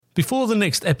Before the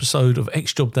next episode of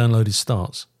X-Job Downloaded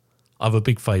starts, I have a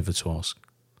big favour to ask.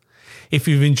 If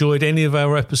you've enjoyed any of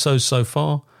our episodes so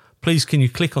far, please can you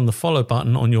click on the follow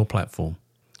button on your platform.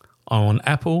 I'm on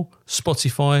Apple,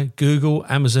 Spotify, Google,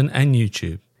 Amazon and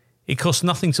YouTube. It costs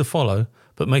nothing to follow,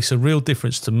 but makes a real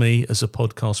difference to me as a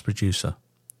podcast producer.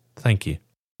 Thank you.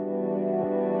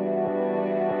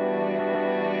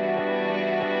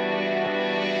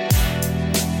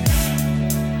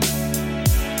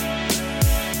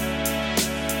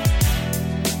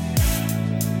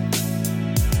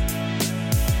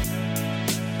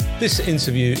 This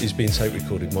interview is being tape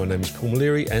recorded. My name is Paul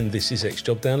Maliri and this is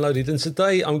X-Job Downloaded. And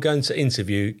today I'm going to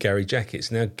interview Gary Jackets.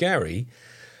 Now, Gary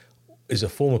is a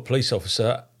former police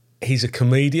officer. He's a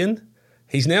comedian.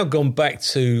 He's now gone back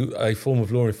to a form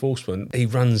of law enforcement. He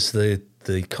runs the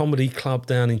comedy club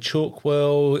down in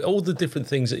Chalkwell, all the different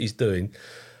things that he's doing.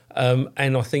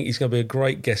 And I think he's going to be a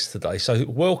great guest today. So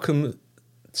welcome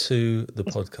to the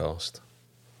podcast.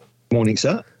 Morning,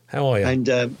 sir. How are you? And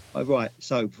right,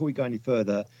 so before we go any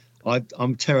further,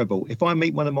 I'm terrible. If I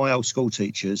meet one of my old school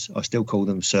teachers, I still call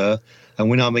them sir. And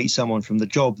when I meet someone from the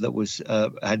job that was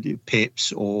had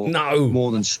pips or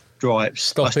more than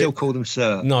stripes, I still call them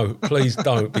sir. No, please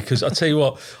don't, because I tell you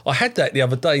what, I had that the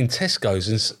other day in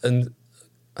Tesco's, and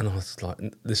I was like,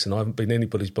 listen, I haven't been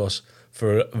anybody's boss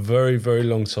for a very, very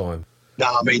long time. No,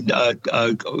 I mean,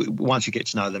 once you get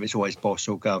to know them, it's always boss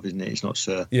or gov, isn't it? It's not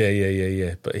sir.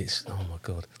 Yeah. But it's, oh my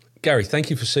God. Gary, thank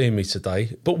you for seeing me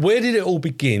today. But where did it all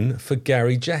begin for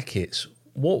Gary Jackets?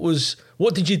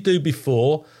 What did you do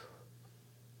before,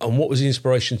 and what was the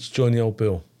inspiration to join the old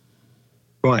Bill?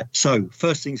 Right. So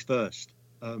first things first.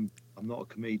 I'm not a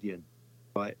comedian.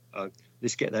 Right.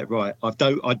 Let's get that right. I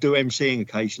do MCing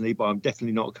occasionally, but I'm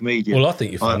definitely not a comedian. Well, I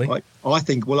think you're funny. I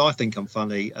think I'm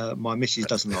funny. My missus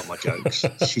doesn't like my jokes.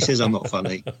 She says I'm not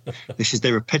funny.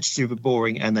 They're repetitive and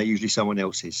boring, and they're usually someone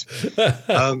else's.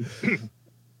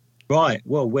 Right.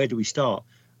 Well, where do we start?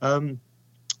 I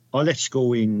left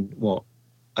school in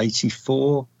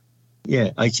 84?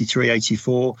 Yeah, 83,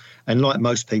 84. And like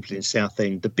most people in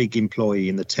Southend, the big employee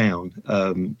in the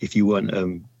town, if you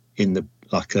weren't in the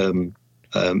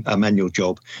a manual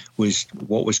job, was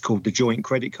what was called the Joint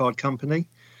Credit Card Company.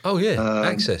 Oh yeah,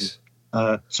 Access.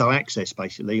 So Access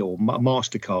basically, or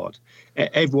MasterCard.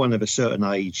 Everyone of a certain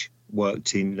age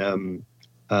worked in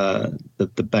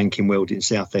the banking world in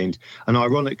Southend, and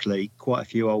ironically, quite a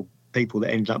few old people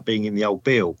that ended up being in the old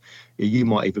Bill. You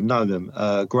might even know them.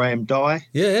 Graham Dye.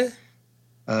 Yeah.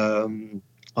 I'm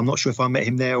not sure if I met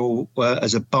him there or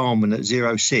as a barman at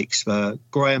 06.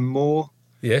 Graham Moore.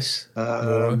 Yes.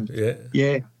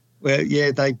 Yeah. Well,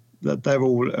 yeah, they're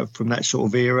all from that sort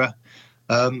of era.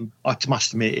 I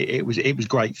must admit, it was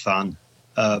great fun,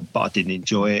 but I didn't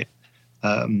enjoy it.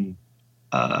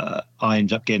 I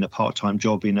ended up getting a part-time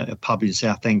job in a pub in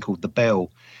Southend called the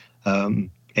Bell.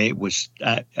 It was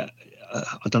I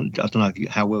don't know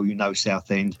how well you know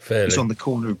Southend. Fairly. It's on the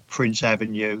corner of Prince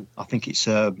Avenue. I think it's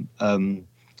Toby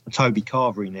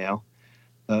Carvery now,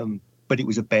 but it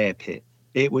was a bear pit.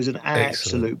 It was an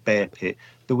absolute bear pit.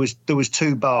 There was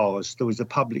two bars. There was a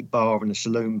public bar and a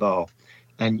saloon bar,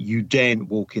 and you daren't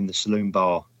walk in the saloon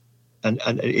bar. And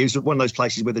it was one of those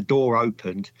places where the door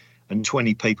opened and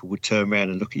 20 people would turn around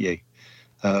and look at you.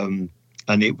 And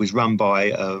it was run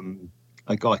by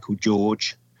a guy called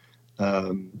George,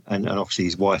 and obviously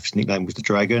his wife's nickname was the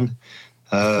Dragon.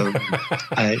 And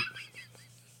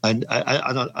one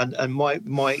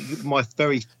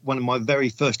of my very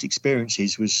first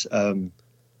experiences was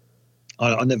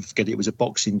I'll never forget it. It was a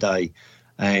Boxing Day,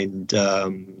 and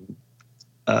there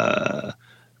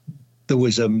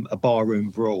was a barroom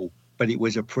brawl, but it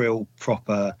was a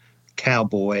proper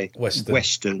cowboy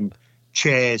western,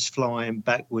 chairs flying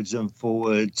backwards and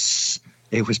forwards.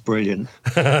 It was brilliant.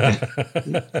 So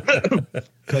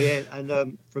yeah,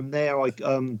 and from there I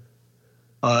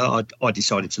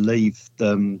decided to leave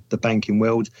the banking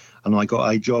world, and I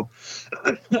got a job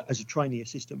as a trainee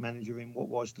assistant manager in what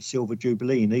was the Silver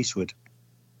Jubilee in Eastwood.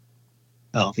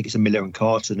 I think it's a Miller and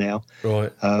Carter now.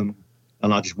 Right. And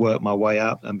I just worked my way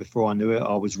up, and before I knew it,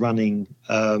 I was running.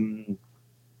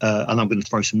 And I'm going to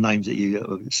throw some names at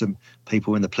you. Some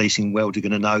people in the policing world are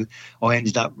going to know. I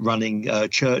ended up running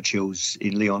Churchill's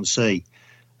in Leigh-on-Sea,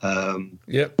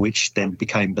 which then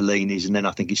became Bellini's, and then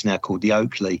I think it's now called the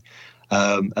Oakley.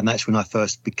 And that's when I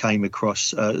first came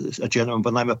across a gentleman by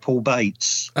the name of Paul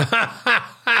Bates.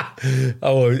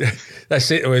 Oh, that's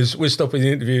it. We're stopping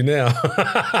the interview now.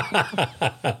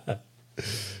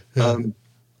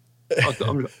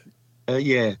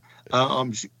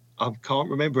 I can't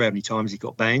remember how many times he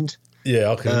got banned. Yeah,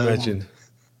 I can imagine.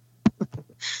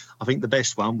 I think the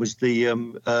best one was the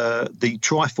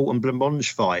Trifle and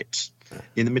Blancmange fight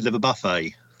in the middle of a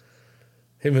buffet.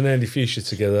 Him and Andy Fuchsia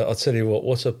together, I'll tell you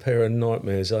what a pair of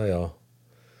nightmares they are.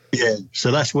 Yeah,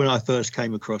 so that's when I first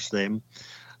came across them.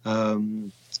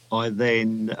 I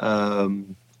then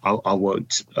I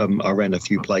worked, I ran a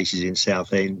few places in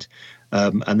Southend,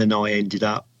 and then I ended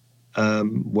up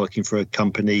working for a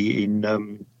company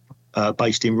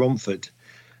based in Romford,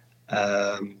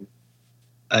 and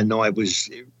I was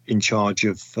in charge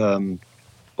of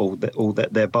all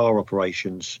their bar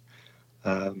operations,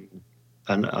 and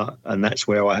that's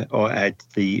where I had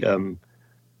the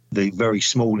very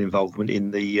small involvement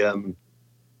in the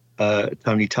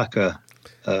Tony Tucker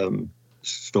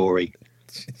story.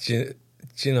 Do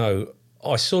you know,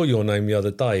 I saw your name the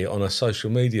other day on a social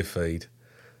media feed,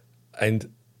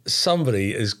 and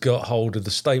somebody has got hold of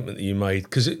the statement that you made,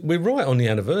 because we're right on the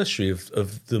anniversary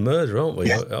of the murder, aren't we?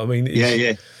 Yeah. I mean,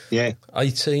 yeah.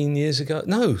 18 years ago?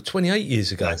 No, 28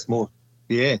 years ago. That's more.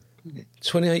 Yeah.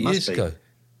 28 years ago.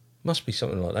 Must be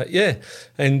something like that. Yeah.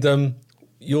 And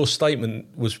your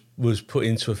statement was put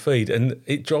into a feed, and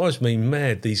it drives me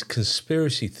mad, these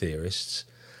conspiracy theorists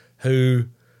who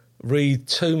read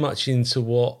too much into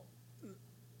what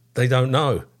they don't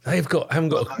know. They haven't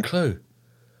got a clue.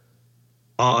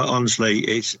 Honestly,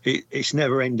 it's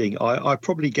never ending. I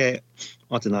probably get,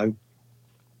 I don't know,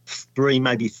 3,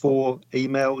 maybe 4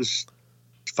 emails,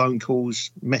 phone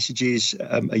calls, messages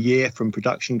a year from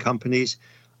production companies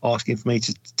asking for me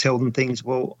to tell them things.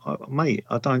 Well, mate,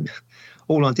 I don't.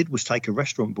 All I did was take a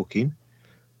restaurant booking.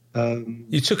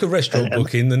 You took a restaurant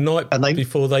booking the night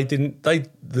before the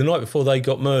night before they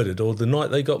got murdered, or the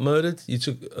night they got murdered. You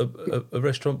took a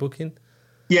restaurant booking.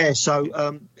 Yeah.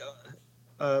 So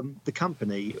the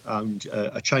company owned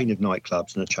a chain of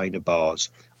nightclubs and a chain of bars.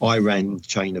 I ran the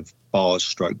chain of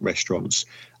bars / restaurants,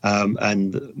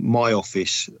 and my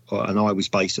office and I was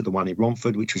based at the one in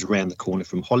Romford, which was around the corner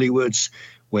from Hollywood's,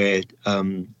 where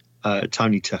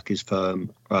Tony Tucker's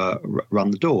firm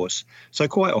run the doors. So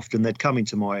quite often they'd come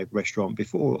into my restaurant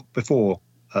before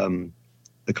the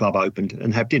club opened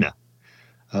and have dinner,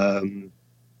 and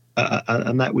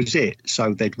that was it.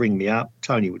 So they'd ring me up.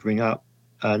 Tony would ring up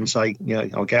and say,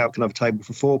 I'll go out, can I have a table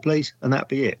for 4, please? And that'd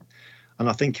be it. And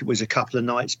I think it was a couple of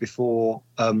nights before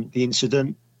the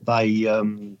incident, he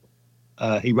rung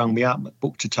me up,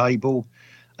 booked a table,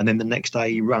 and then the next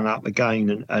day he rung up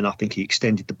again, and I think he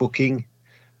extended the booking.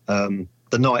 The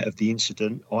night of the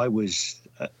incident, I was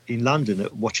in London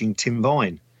watching Tim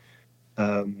Vine,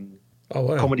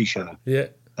 comedy show. Yeah.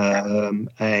 And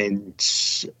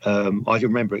I can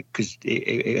remember it because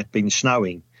it had been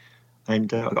snowing,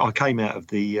 and I came out of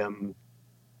the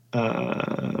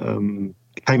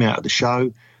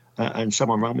show, and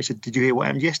someone rang me and said, "Did you hear what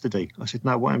happened yesterday?" I said,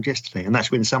 "No, what happened yesterday?" And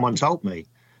that's when someone told me,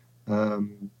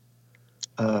 and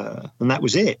that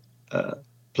was it.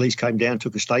 Police came down,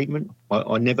 took a statement.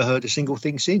 I never heard a single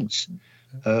thing since,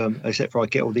 except for I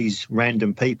get all these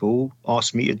random people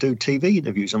ask me to do TV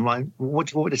interviews. I'm like, well, what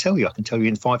do you want me to tell you? I can tell you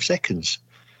in 5 seconds.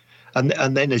 And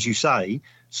then, as you say,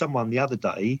 someone the other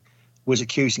day was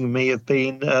accusing me of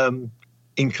being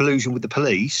in collusion with the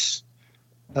police,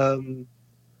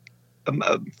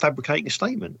 fabricating a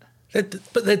statement.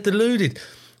 But they're deluded.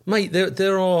 Mate,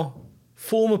 there are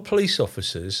former police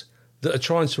officers that are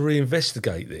trying to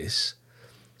reinvestigate this,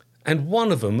 and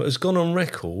one of them has gone on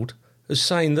record as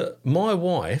saying that my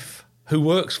wife, who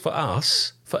works for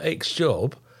us, for X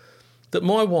job, that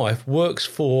my wife works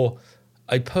for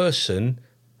a person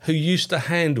who used to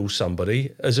handle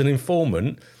somebody as an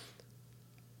informant.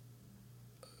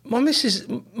 My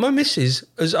missus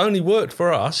has only worked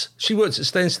for us. She worked at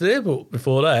Stansted Airport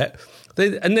before that.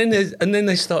 And then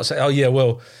they start saying, "Oh yeah,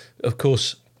 well, of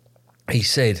course, I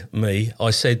said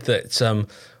that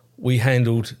we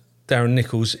handled Darren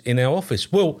Nichols in our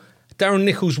office." Well, Darren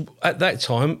Nichols at that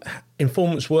time,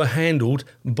 informants were handled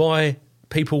by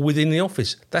people within the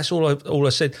office. That's all I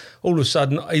said. All of a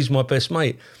sudden, he's my best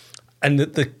mate. And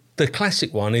the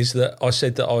classic one is that I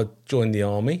said that I'd joined the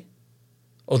army,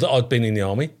 or that I'd been in the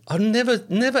army. I've never,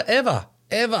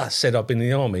 ever said I've been in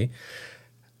the army.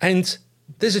 And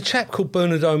there's a chap called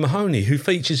Bernard O'Mahony who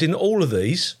features in all of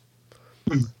these.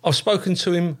 I've spoken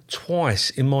to him twice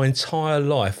in my entire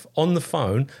life on the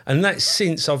phone, and that's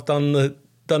since I've done the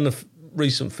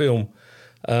recent film,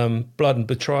 Blood and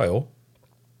Betrayal.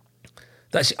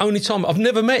 That's the only time. I've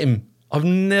never met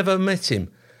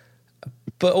him.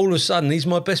 But all of a sudden, he's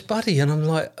my best buddy, and I'm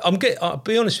like, I'll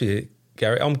be honest with you,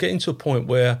 Gary, I'm getting to a point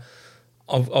where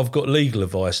I've got legal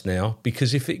advice now,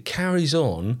 because if it carries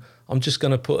on, I'm just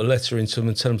going to put a letter into them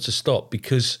and tell them to stop,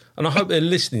 and I hope they're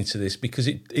listening to this, because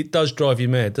it does drive you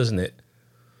mad, doesn't it?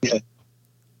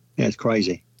 Yeah, it's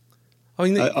crazy. I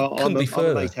mean, it couldn't be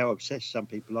further. I'm amazed how obsessed some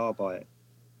people are by it.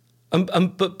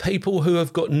 But people who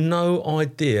have got no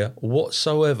idea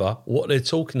whatsoever what they're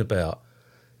talking about,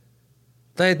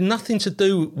 they had nothing to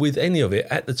do with any of it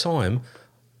at the time.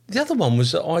 The other one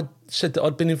was that I said that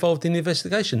I'd been involved in the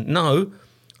investigation. No,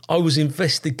 I was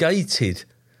investigated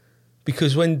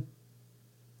because when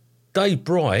Dave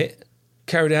Bright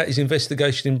carried out his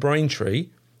investigation in Braintree,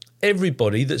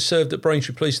 everybody that served at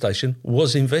Braintree Police Station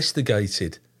was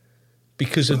investigated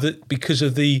because of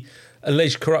the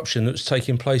alleged corruption that was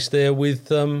taking place there with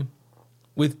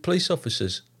police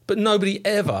officers. But nobody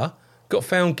ever got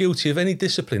found guilty of any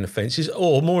discipline offences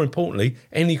or, more importantly,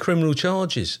 any criminal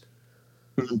charges.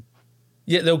 Mm-hmm.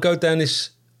 Yet they'll go down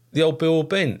the old Bill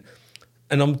bent.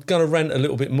 And I'm going to rant a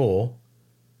little bit more.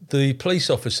 The police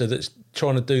officer that's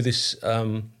trying to do this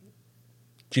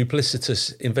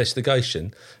duplicitous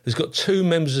investigation has got 2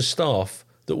 members of staff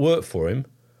that work for him.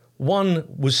 One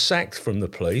was sacked from the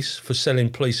police for selling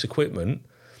police equipment,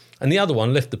 and the other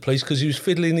one left the police because he was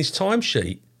fiddling his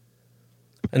timesheet.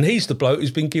 And he's the bloke who's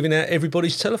been giving out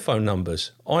everybody's telephone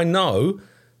numbers. I know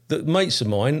that mates of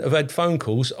mine have had phone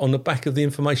calls on the back of the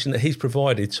information that he's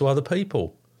provided to other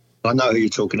people. I know who you're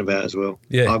talking about as well.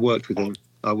 Yeah. I worked with him.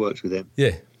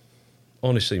 Yeah.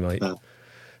 Honestly, mate.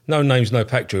 No names, no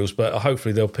pack drills, but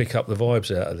hopefully they'll pick up the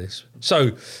vibes out of this.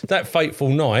 So that fateful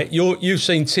night, you've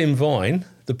seen Tim Vine,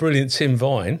 the brilliant Tim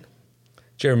Vine,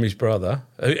 Jeremy's brother,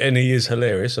 and he is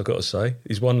hilarious, I've got to say.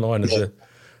 His one-liners are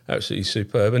absolutely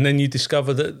superb. And then you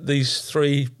discover that these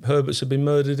 3 Herberts have been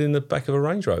murdered in the back of a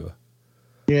Range Rover.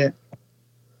 Yeah.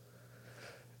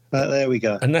 There we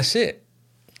go. And that's it.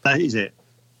 That is it.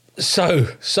 So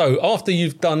after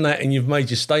you've done that and you've made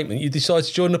your statement, you decide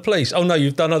to join the police. Oh, no,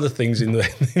 you've done other things in the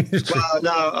industry. Well,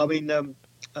 no, I mean,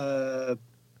 a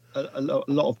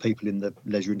lot of people in the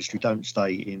leisure industry don't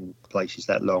stay in places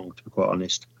that long, to be quite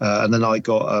honest. And then I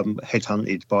got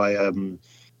headhunted by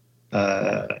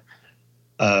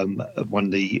one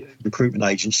of the recruitment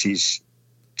agencies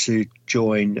to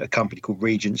join a company called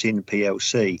Regents Inn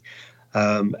PLC.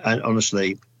 And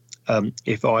honestly,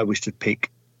 if I was to pick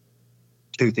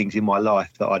 2 things in my life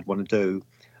that I'd want to do,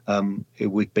 it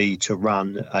would be to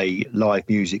run a live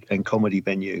music and comedy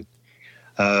venue.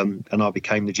 And I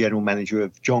became the general manager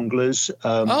of Jongleurs.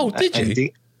 Did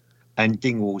you? And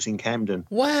Dingwalls in Camden.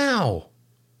 Wow.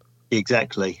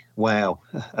 Exactly. Wow.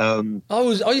 I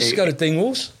used to go to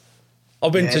Dingwalls.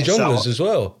 I've been to Jongleurs as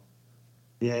well.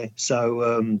 Yeah.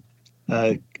 So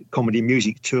comedy and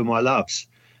music, 2 of my loves.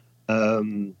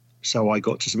 So I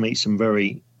got to meet some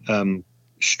very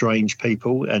strange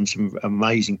people and some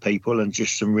amazing people and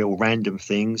just some real random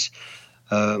things.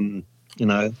 I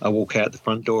walk out the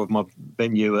front door of my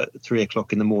venue at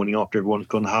 3:00 in the morning after everyone's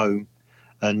gone home,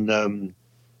 and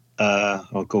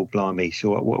oh God, blimey!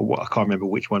 So I can't remember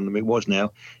which one of them it was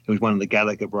now. It was one of the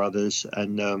Gallagher brothers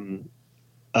and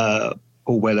Paul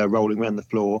Weller rolling around the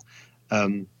floor,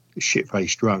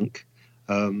 shit-faced drunk.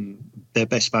 They're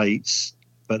best mates,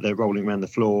 but they're rolling around the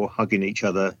floor, hugging each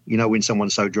other. You know, when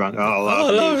someone's so drunk, I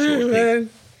love you, man.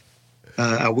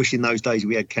 I wish in those days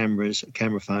we had camera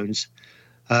phones.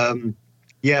 I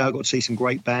got to see some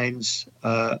great bands,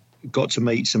 got to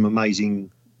meet some amazing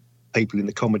people in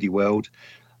the comedy world.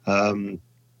 And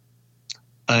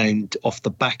off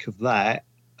the back of that,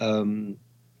 a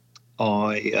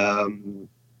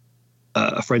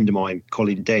friend of mine,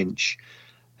 Colin Dench,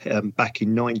 back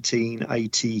in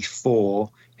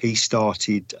 1984, he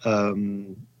started,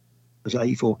 was it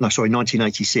 84? No, sorry,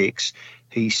 1986,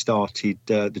 he started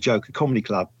the Joker Comedy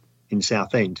Club in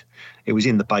Southend. It was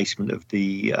in the basement of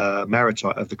the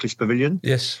Maritime, of the Cliffs Pavilion.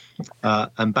 Yes.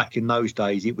 And back in those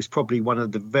days, it was probably one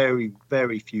of the very,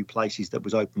 very few places that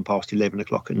was open past 11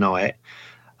 o'clock at night.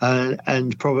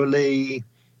 And probably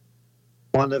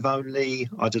one of only,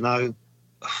 I don't know,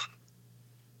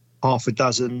 half a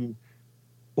dozen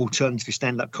alternative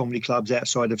stand-up comedy clubs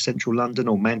outside of central London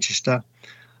or Manchester.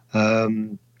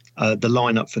 The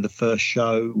lineup for the first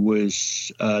show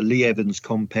was Lee Evans'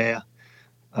 compere,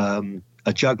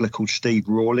 a juggler called Steve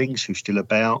Rawlings, who's still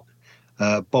about,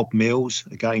 Bob Mills,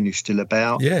 again, who's still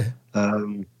about. Yeah.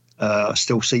 I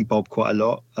still see Bob quite a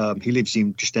lot. He lives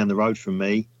just down the road from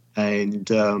me, and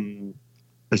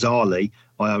bizarrely,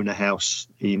 I own a house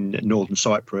in northern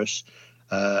Cyprus,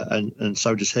 and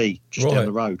so does he, just down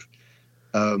the road.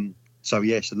 So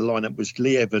the lineup was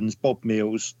Lee Evans, Bob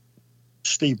Mills,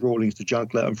 Steve Rawlings, the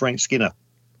juggler, and Frank Skinner.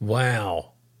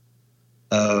 Wow.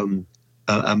 And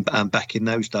back in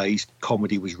those days,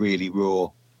 comedy was really raw.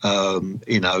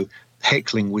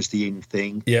 Heckling was the in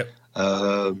thing. Yep.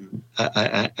 And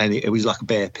it was like a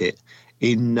bear pit.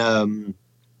 In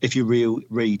if you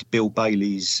read Bill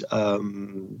Bailey's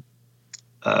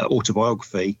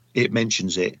autobiography, it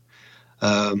mentions it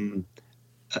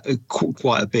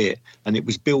quite a bit, and it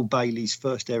was Bill Bailey's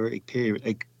first ever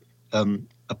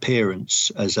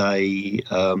appearance as a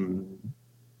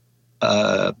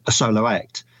solo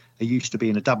act. He used to be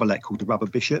in a double act called the Rubber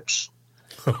Bishops.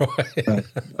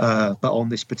 But on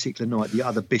this particular night, the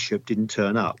other bishop didn't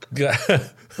turn up.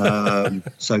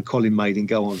 So Colin made him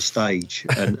go on stage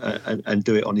and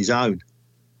do it on his own.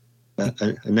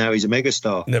 And now he's a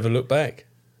megastar. Never look back.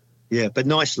 Yeah, but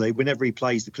nicely, whenever he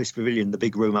plays the Cliff Pavilion, the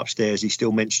big room upstairs, he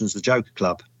still mentions the Joker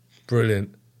Club.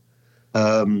 Brilliant.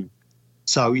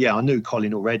 So, yeah, I knew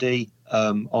Colin already.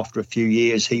 After a few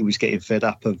years, he was getting fed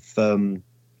up of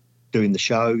doing the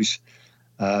shows.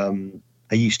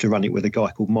 I used to run it with a guy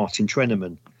called Martin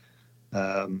Treneman.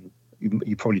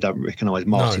 You probably don't recognise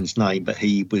Martin's name, but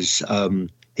he's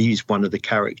one of the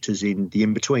characters in The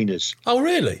Inbetweeners. Oh,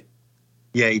 really?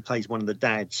 Yeah, he plays one of the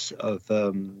dads of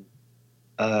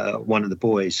one of the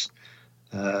boys.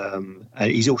 And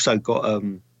he's also got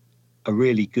a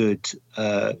really good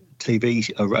a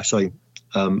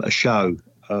show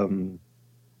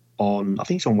on, I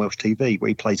think it's on Welsh TV, where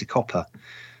he plays a copper.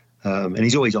 And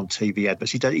he's always on TV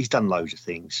adverts. He's done loads of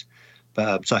things.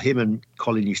 But so him and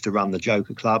Colin used to run the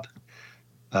Joker Club.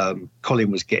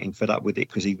 Colin was getting fed up with it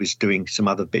because he was doing some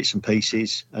other bits and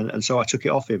pieces. And so I took it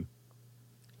off him.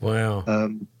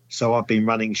 Wow. So I've been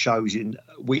running shows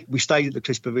we stayed at the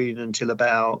Cliff Pavilion until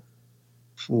about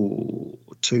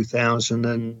 2000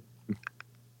 and I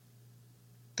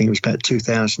think it was about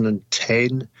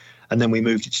 2010. And then we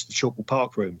moved it to the Chalkwell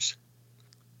Park rooms.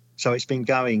 So it's been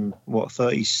going,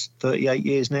 38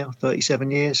 years now,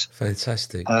 37 years.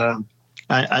 Fantastic.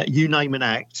 You name an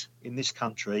act in this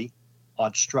country,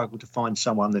 I'd struggle to find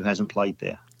someone who hasn't played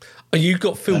there. And you've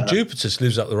got Phil Jupitus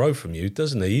lives up the road from you,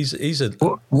 doesn't he? He's a...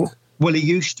 Well, he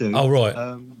used to. Oh, right.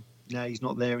 Now he's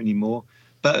not there anymore.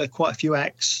 But quite a few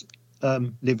acts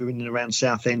live in and around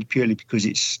Southend purely because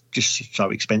it's just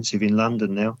so expensive in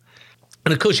London now.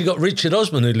 And, of course, you've got Richard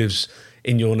Osman who lives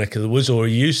in your neck of the woods, or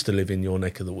he used to live in your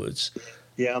neck of the woods.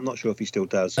 Yeah, I'm not sure if he still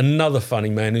does. Another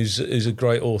funny man who's a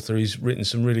great author. He's written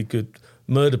some really good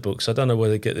murder books. I don't know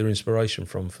where they get their inspiration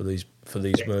from for these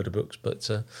murder books, but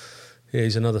yeah,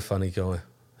 he's another funny guy.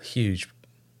 Huge.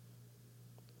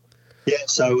 Yeah,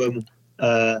 so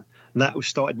that was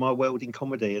started my world in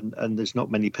comedy, and there's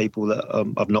not many people that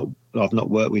I've not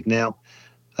worked with now.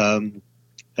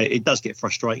 It does get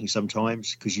frustrating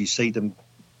sometimes because you see them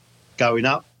going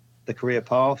up the career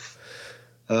path,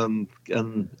 and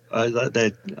I'm at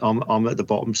the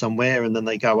bottom somewhere, and then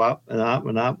they go up and up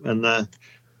and up, and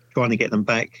trying to get them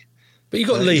back. But you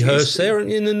got Lee Hurst there,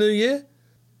 haven't you, in the new year?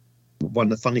 One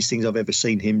of the funniest things I've ever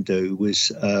seen him do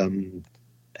was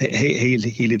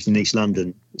he lives in East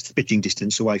London, spitting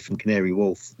distance away from Canary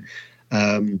Wharf,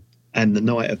 and the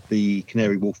night of the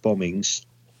Canary Wharf bombings.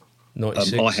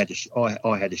 96.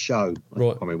 I had a show. Right. I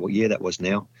can't remember what year that was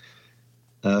now.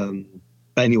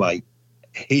 But anyway,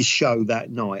 his show that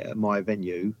night at my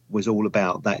venue was all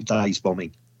about that day's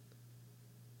bombing.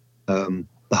 The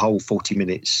whole 40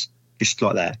 minutes, just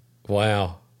like that.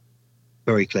 Wow.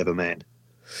 Very clever man.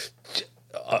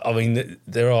 I mean,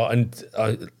 there are, and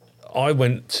I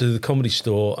went to the Comedy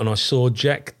Store and I saw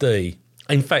Jack D.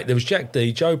 In fact, there was Jack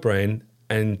D, Joe Brand,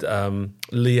 and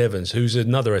Lee Evans, who's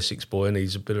another Essex boy, and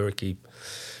he's a Billericay.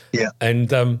 Yeah.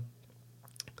 And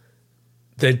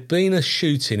there'd been a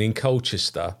shooting in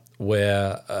Colchester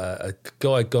where a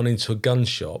guy had gone into a gun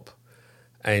shop,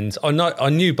 and I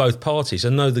knew both parties. I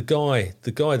know the guy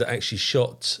that actually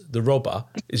shot the robber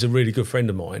is a really good friend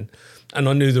of mine, and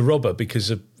I knew the robber because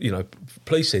of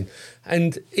policing.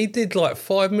 And he did like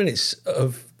 5 minutes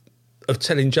of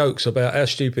telling jokes about how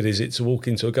stupid is it to walk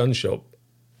into a gun shop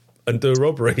and do a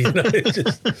robbery.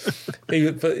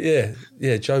 But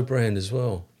yeah, Joe Brand as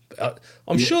well.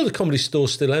 I'm sure the Comedy Store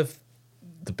still have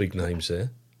the big names there.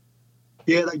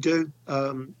 Yeah, they do.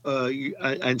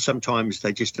 And sometimes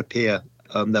they just appear.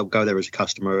 They'll go there as a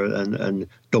customer, and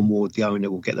Don Ward, the owner,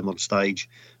 will get them on stage.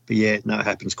 But yeah, no, it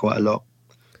happens quite a lot.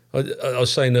 I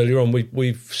was saying earlier on,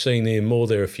 we've seen Ian Moore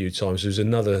there a few times. Who's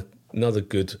another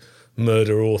good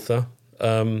murder author,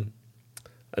 and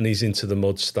he's into the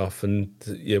mod stuff. And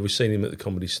yeah, we've seen him at the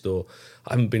Comedy Store.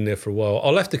 I haven't been there for a while.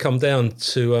 I'll have to come down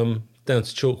to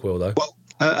Chalkwell though. Well,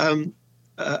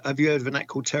 have you heard of an act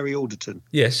called Terry Alderton?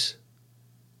 Yes.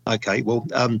 Okay, well,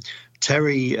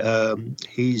 Terry,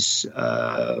 his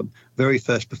very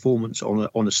first performance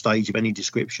on a stage of any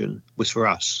description was for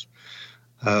us.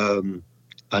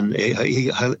 And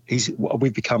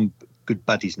we've become good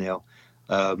buddies now.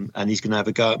 and he's going to have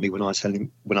a go at me when I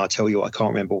tell you I can't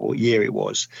remember what year it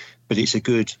was, but it's a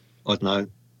good, I don't know,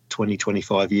 20,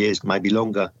 25 years, maybe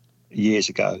longer, years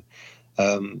ago.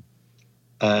 And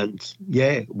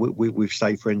yeah, we've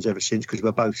stayed friends ever since because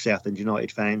we're both Southend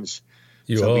United fans.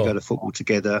 We go to football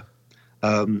together.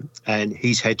 And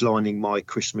he's headlining my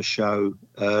Christmas show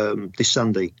this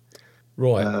Sunday.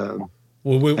 Right.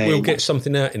 We'll get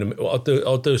something out in a minute.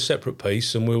 I'll do a separate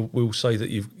piece, and we'll say that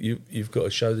you've got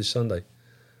a show this Sunday.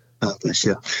 Oh, bless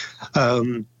you.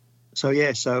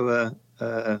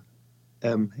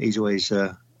 He's always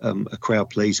a crowd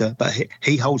pleaser, but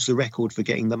he holds the record for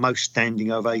getting the most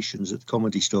standing ovations at the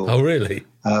Comedy Store. Oh, really?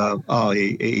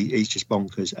 He's just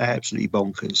bonkers, absolutely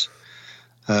bonkers.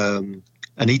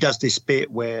 And he does this bit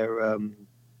where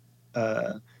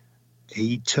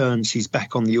he turns his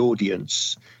back on the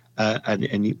audience,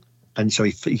 and so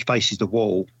he faces the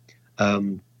wall,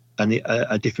 and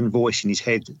a different voice in his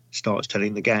head starts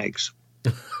telling the gags.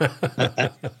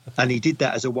 And he did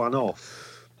that as a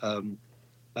one-off. And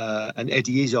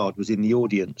Eddie Izzard was in the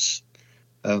audience,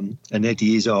 and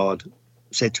Eddie Izzard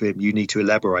said to him, "You need to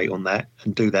elaborate on that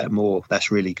and do that more.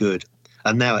 That's really good."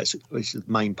 And now it's the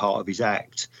main part of his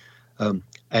act.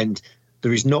 And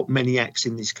there is not many acts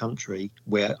in this country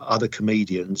where other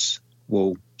comedians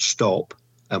will stop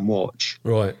and watch.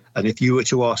 Right. And if you were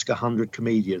to ask 100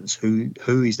 comedians who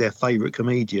is their favourite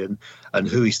comedian and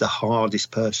who is the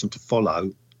hardest person to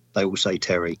follow, they will say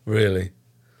Terry. Really?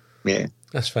 Yeah.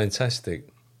 That's fantastic.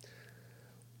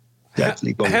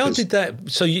 Exactly. How did that?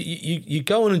 So you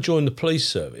go on and join the police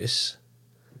service.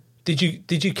 Did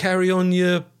you carry on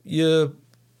your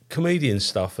comedian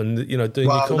stuff and doing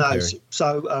your commentary?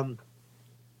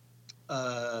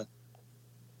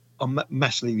 I'm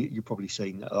massively. You've probably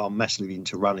seen that I'm massively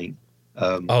into running.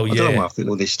 I don't know why I put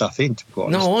all this stuff in. To be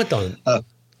quite honest. No, I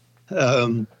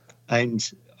don't.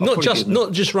 And not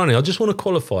just running. I just want to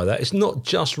qualify that it's not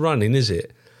just running, is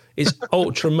it? It's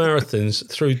ultra marathons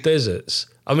through deserts.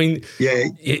 I mean, yeah.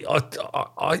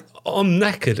 I'm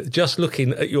knackered just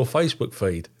looking at your Facebook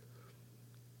feed.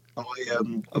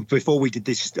 Before we did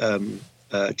this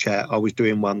chat, I was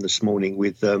doing one this morning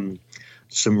with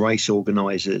some race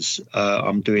organisers.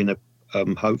 I'm doing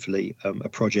hopefully a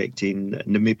project in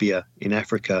Namibia in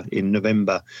Africa in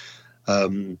November.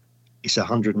 It's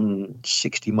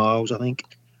 160 miles, I think,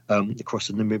 across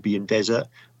the Namibian desert.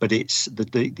 But it's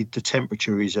the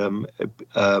temperature is I'm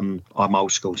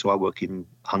old school, so I work in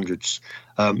hundreds.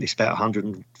 It's about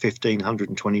 115,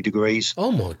 120 degrees.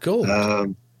 Oh my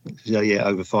God.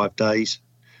 Over 5 days.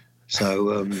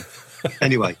 So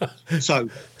anyway, so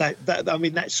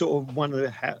that's sort of one of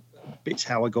the bits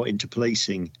how I got into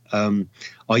policing. I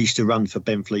used to run for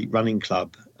Benfleet Running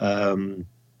Club, and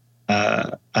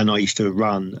I used to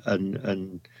run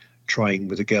and train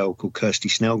with a girl called Kirsty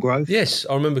Snellgrove. Yes,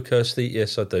 I remember Kirsty.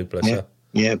 Yes, I do. Bless her.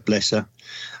 Yeah, bless her.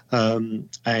 And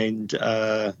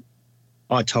I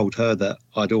told her that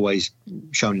I'd always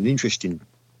shown an interest in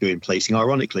doing policing.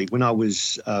 Ironically, when I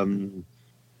was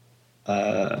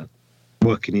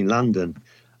working in London,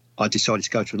 I decided to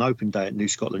go to an open day at New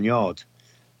Scotland Yard,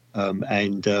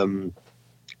 and I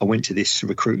went to this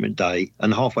recruitment day.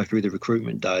 And halfway through the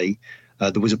recruitment day,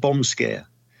 there was a bomb scare,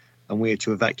 and we had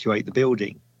to evacuate the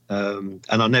building. And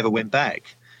I never went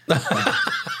back. But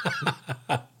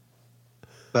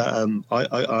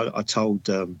I told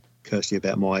Kirsty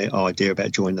about my idea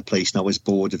about joining the police, and I was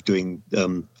bored of doing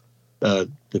the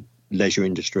leisure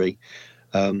industry,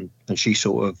 and she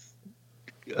sort of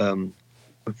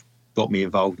got me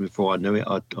involved. Before I knew it,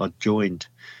 I joined.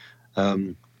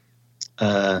 But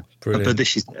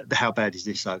this is how bad is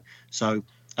this? So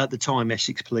at the time,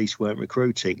 Essex Police weren't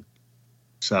recruiting,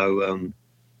 so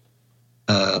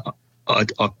I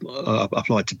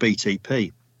applied to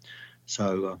BTP.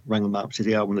 So I rang them up, said,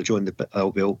 "Yeah, I want to join the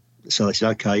bill." So they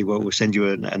said, "Okay, well, we'll send you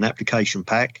an application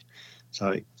pack." So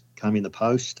it came in the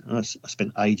post. I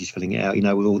spent ages filling it out,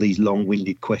 with all these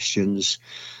long-winded questions.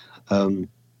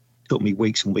 Took me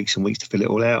weeks and weeks and weeks to fill it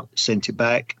all out. Sent it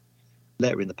back.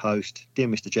 Letter in the post. "Dear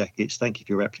Mr. Jackets, thank you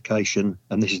for your application."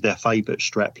 And this is their favourite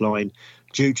strap line.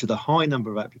 "Due to the high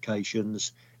number of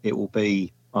applications, it will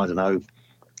be,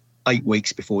 8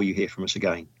 weeks before you hear from us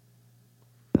again."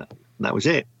 And that was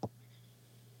it.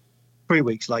 3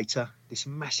 weeks later, this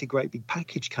massive, great big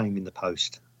package came in the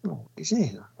post. "Oh, what is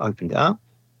it?" I opened it up.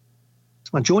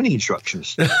 It's my joining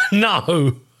instructions.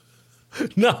 No.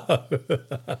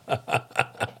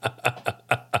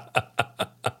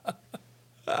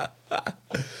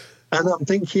 And I'm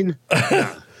thinking,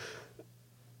 no.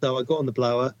 So I got on the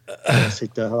blower. And I said,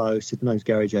 "Hello." I said, "My name's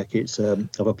Gary Jackets. I've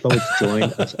applied to join."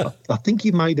 I think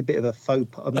you made a bit of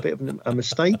a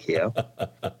mistake here.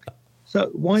 So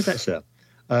why is that, sir?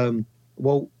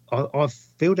 Well, I've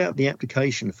filled out the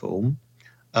application form,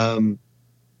 and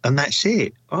that's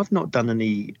it. I've not done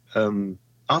any.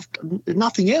 I've done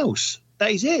nothing else.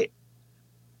 That is it.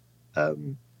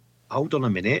 Hold on a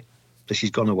minute. So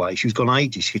she's gone away. She's gone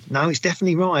ages. No, it's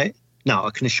definitely right. No,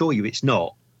 I can assure you it's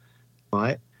not.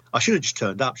 Right. I should have just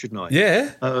turned up, shouldn't I?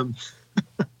 Yeah.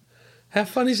 How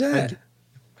fun is that?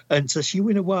 And so she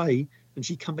went away, and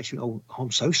she come back. She went, "Oh,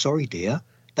 I'm so sorry, dear.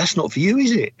 That's not for you,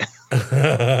 is it?"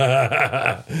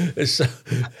 It's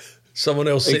someone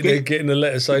else sitting there getting a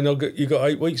letter saying, "Oh, you got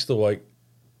 8 weeks to wait."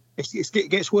 It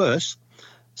gets worse.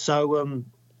 So,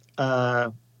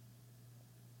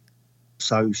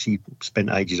 so she spent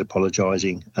ages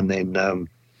apologising, and then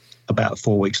about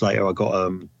 4 weeks later, I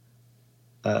got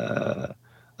a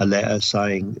letter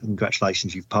saying,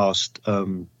 "Congratulations, you've passed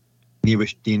the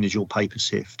initial paper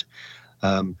sift."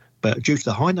 But due to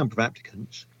the high number of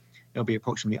applicants, it'll be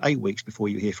approximately 8 weeks before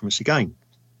you hear from us again.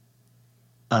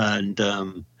 And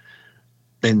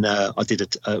then I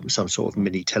did some sort of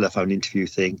mini telephone interview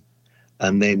thing.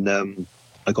 And then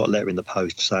I got a letter in the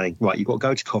post saying, right, you've got to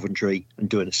go to Coventry and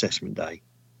do an assessment day.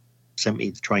 Sent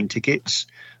me the train tickets,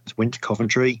 went to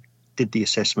Coventry, did the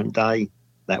assessment day.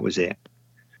 That was it.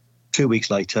 2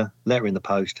 weeks later, letter in the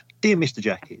post. Dear Mr.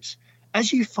 Jackets,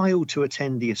 as you failed to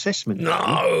attend the assessment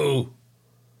day,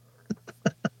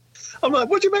 I'm like,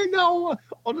 what do you mean? No,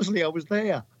 honestly, I was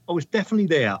there. I was definitely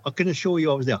there. I can assure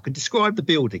you I was there. I can describe the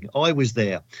building. I was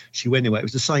there. She went away. It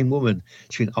was the same woman.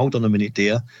 She went, hold on a minute,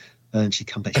 dear. And she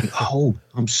come back. She went, oh,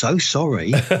 I'm so sorry.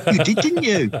 You did, didn't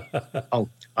you? Oh,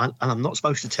 and I'm not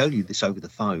supposed to tell you this over the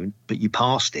phone, but you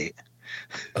passed it.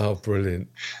 Oh, brilliant.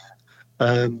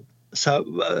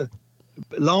 So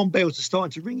alarm bells are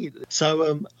starting to ring.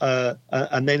 So,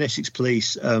 and then Essex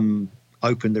Police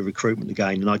opened the recruitment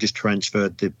again, and I just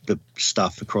transferred the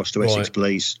stuff across to Essex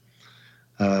Police.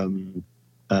 And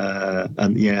then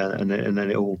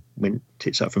it all went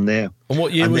tits up from there. And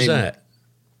what year was that?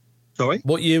 Sorry?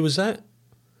 What year was that?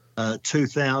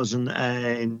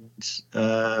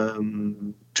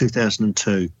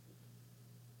 2002.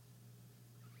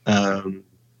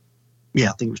 Yeah,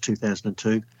 I think it was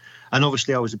 2002. And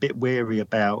obviously I was a bit wary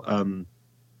about,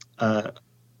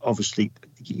 obviously,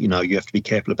 you know, you have to be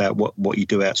careful about what you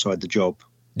do outside the job.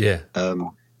 Yeah.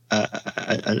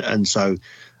 And so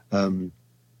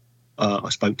I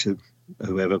spoke to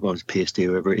whoever, well, PSD,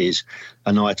 whoever it is,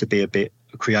 and I had to be a bit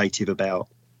creative about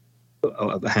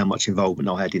how much involvement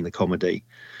I had in the comedy.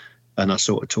 And I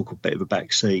sort of took a bit of a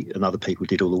back seat, and other people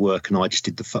did all the work, and I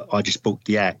just booked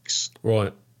the acts.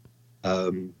 Right.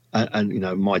 And you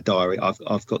know, my diary,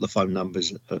 I've got the phone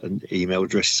numbers and email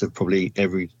addresses of probably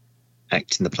every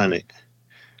act in the planet.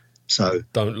 So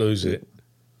don't lose it.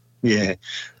 Yeah.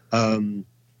 And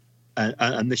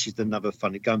this is another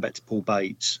funny, going back to Paul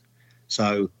Bates.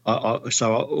 So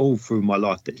all through my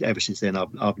life, ever since then,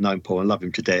 I've known Paul and love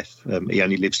him to death. He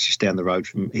only lives just down the road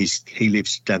from he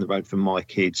lives down the road from my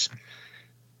kids.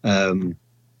 I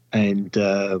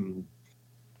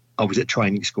was at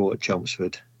training school at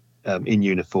Chelmsford in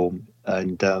uniform,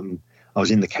 and I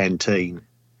was in the canteen.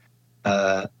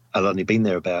 I'd only been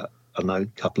there about, I don't know, a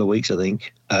couple of weeks, I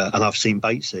think. And I've seen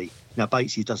Batesy. Now,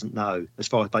 Batesy doesn't know. As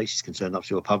far as Batesy's concerned, I'm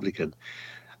still a publican.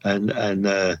 And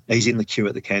he's in the queue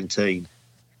at the canteen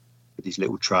with his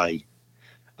little tray.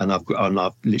 And I've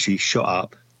literally shot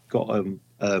up, got a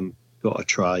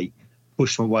tray,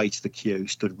 pushed my way to the queue,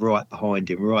 stood right behind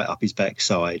him, right up his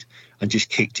backside, and just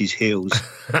kicked his heels.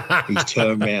 He's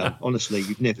turned round. Honestly,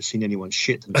 you've never seen anyone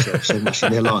shit themselves so much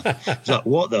in their life. It's like,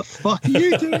 what the fuck are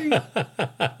you doing?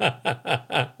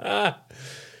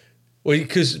 Well,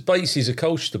 because Batesy's a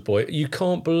Colchester boy, you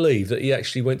can't believe that he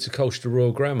actually went to Colchester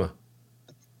Royal Grammar.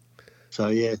 So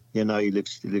he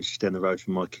lives just down the road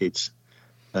from my kids.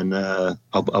 And I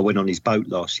went on his boat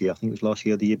last year. I think it was last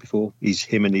year or the year before.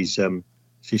 Him and his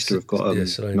sister have got a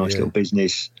nice little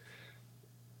business.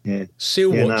 Yeah.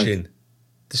 Seal watching.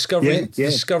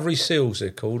 Discovery Seals, they're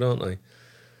called, aren't they?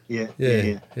 Yeah,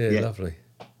 lovely.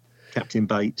 Captain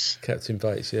Bates,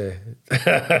 yeah.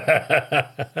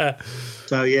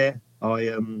 So yeah,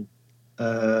 and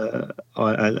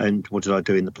what did I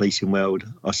do in the policing world?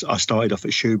 I started off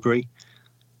at Shoebury.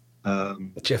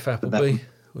 Jeff Appleby,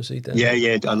 was he there?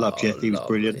 Yeah, I love Jeff. He was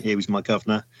brilliant. He was my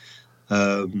governor.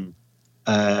 And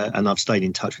I've stayed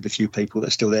in touch with a few people that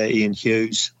are still there. Ian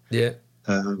Hughes. Yeah.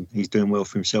 He's doing well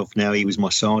for himself now. He was my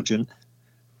sergeant.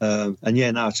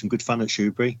 It's some good fun at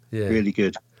Shoebury. Yeah. Really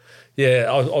good.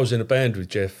 Yeah, I was in a band with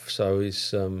Jeff, so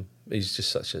he's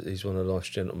just he's one of life's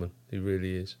gentlemen. He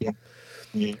really is. Yeah.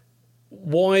 Yeah.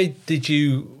 Why did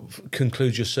you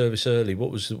conclude your service early?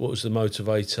 What was the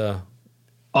motivator?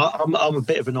 I'm a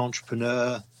bit of an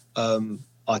entrepreneur.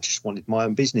 I just wanted my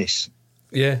own business.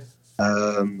 Yeah.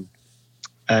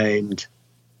 And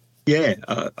yeah,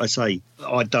 I say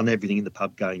I'd done everything in the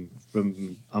pub game,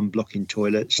 from unblocking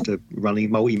toilets to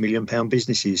running multi-million-pound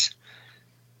businesses.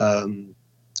 And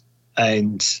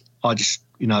I just,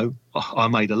 I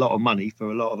made a lot of money for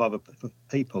a lot of other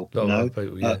people. A lot of other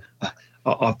people, yeah.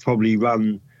 I've probably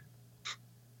run,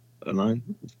 I don't know,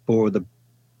 4 of the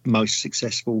most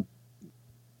successful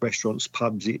restaurants,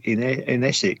 pubs in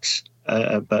Essex.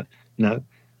 But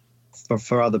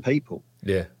for other people.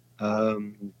 Yeah.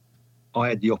 I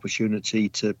had the opportunity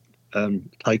to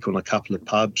take on a couple of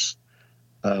pubs,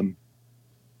 and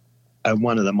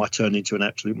one of them I turned into an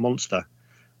absolute monster,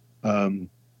 a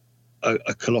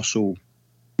colossal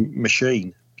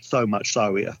machine. So much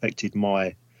so it affected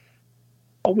I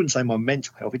wouldn't say my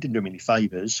mental health. It didn't do me any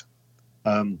favours.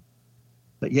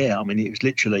 But yeah, I mean, it was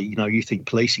literally, you think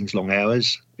policing's long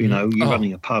hours. You're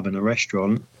running a pub and a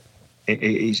restaurant.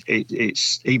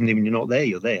 It's even when you're not there,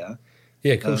 you're there.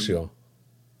 Yeah, of course you are.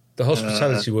 The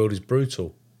hospitality world is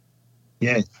brutal.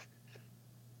 Yeah.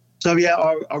 So yeah,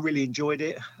 I really enjoyed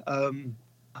it.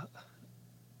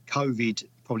 COVID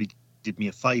probably did me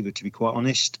a favour, to be quite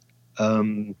honest.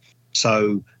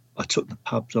 So I took the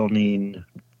pubs on in, I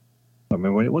don't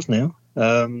remember when it was now,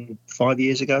 5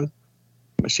 years ago,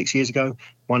 6 years ago.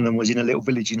 One of them was in a little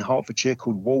village in Hertfordshire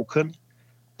called Walken.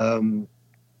 A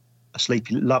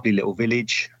sleepy, lovely little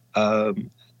village. I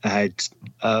had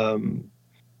a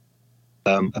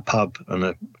pub and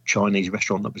a Chinese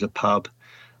restaurant that was a pub.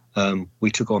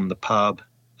 We took on the pub.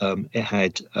 It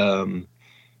had a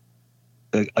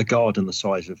garden the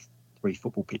size of 3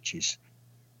 football pitches.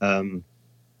 I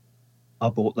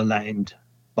bought the land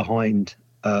behind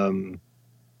the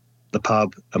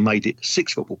pub and made it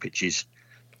 6 football pitches.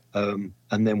 And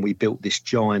then we built this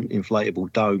giant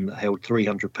inflatable dome that held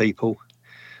 300 people.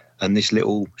 And this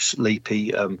little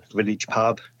sleepy village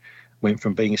pub went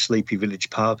from being a sleepy village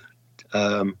pub.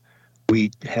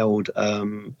 We held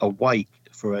a wake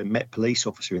for a Met police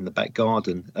officer in the back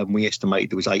garden, and we estimate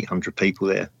there was 800 people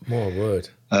there. My word.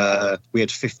 We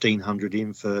had 1,500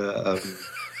 in for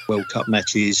World Cup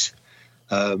matches.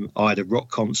 I had a rock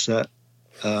concert.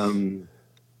 You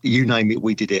name it,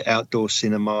 we did it. Outdoor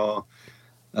cinema.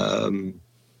 One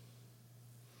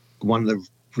of the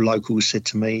locals said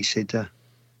to me, he said,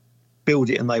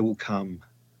 build it and they will come.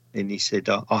 And he said,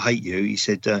 I hate you. He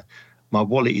said, my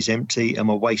wallet is empty and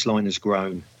my waistline has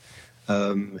grown.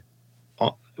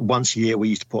 Once a year, we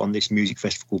used to put on this music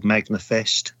festival called Magna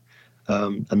Fest,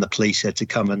 and the police had to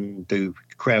come and do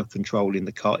crowd control in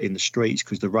the streets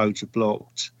because the roads are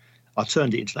blocked. I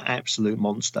turned it into an absolute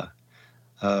monster.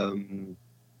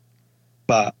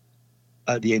 But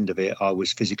at the end of it, I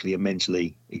was physically and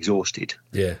mentally exhausted.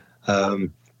 Yeah.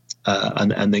 And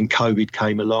then COVID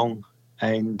came along,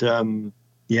 and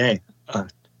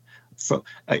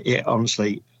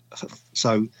honestly,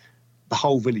 so the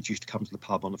whole village used to come to the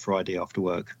pub on a Friday after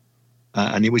work,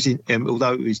 and it was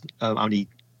although it was only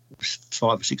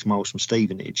 5 or 6 miles from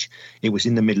Stevenage, it was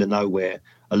in the middle of nowhere.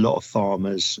 A lot of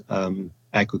farmers,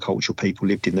 agricultural people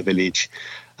lived in the village.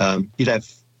 You'd have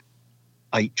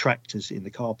 8 tractors in the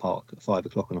car park at 5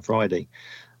 o'clock on a Friday.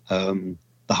 The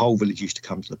whole village used to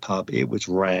come to the pub. It was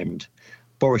rammed.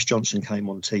 Boris Johnson came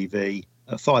on TV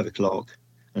at 5 o'clock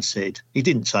and said, he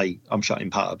didn't say, I'm shutting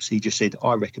pubs. He just said,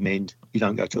 I recommend you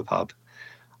don't go to a pub.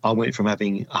 I went from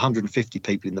having 150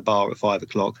 people in the bar at 5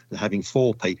 o'clock to having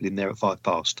 4 people in there at 5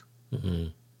 past. Mm-hmm.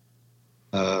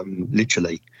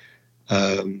 Literally.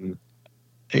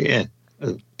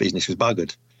 Business was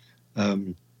buggered.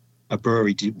 A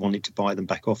brewery wanted to buy them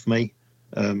back off me.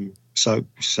 So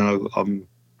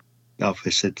I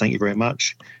said, thank you very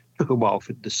much. Took a while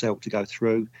for the sale to go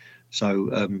through.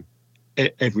 So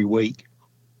every week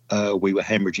we were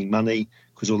hemorrhaging money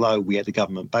because although we had a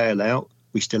government bailout,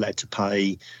 we still had to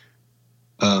pay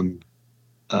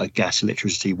gas,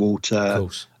 electricity, water. Of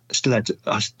course. Still had to,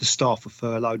 the staff were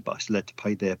furloughed, but I still had to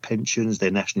pay their pensions,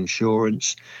 their national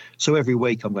insurance. So every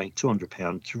week I'm going £200,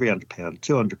 £300,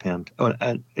 £200,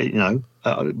 and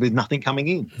with nothing coming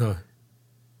in. No.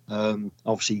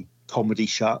 Obviously, comedy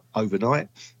shut overnight.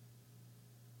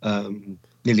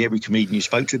 Nearly every comedian you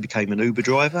spoke to became an Uber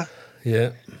driver.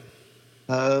 Yeah.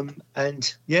 So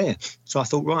I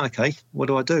thought, right, okay, what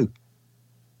do I do?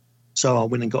 So I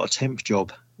went and got a temp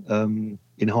job in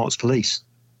Herts Police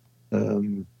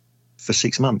for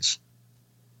 6 months.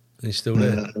 And you're still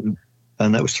there?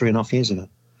 And that was 3.5 years ago.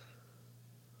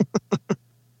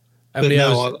 How many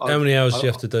hours do you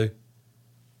have to do?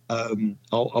 I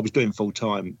was doing full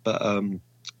time, but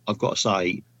I've got to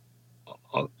say,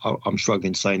 I'm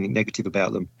struggling to say anything negative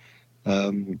about them.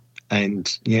 And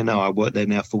I work there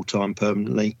now full time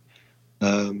permanently.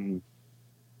 And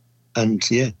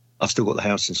yeah, I've still got the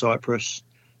house in Cyprus,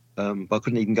 but I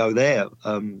couldn't even go there.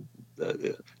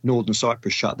 Northern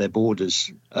Cyprus shut their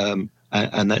borders, and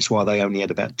that's why they only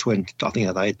had about 20. I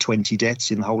think they had 20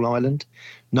 deaths in the whole island.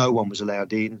 No one was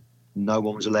allowed in. No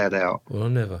one was allowed out. Well,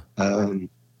 never.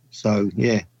 So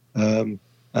yeah, and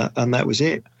that was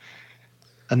it.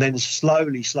 And then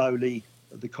slowly,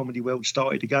 the comedy world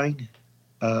started again.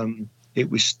 It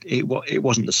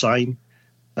wasn't the same,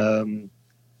 and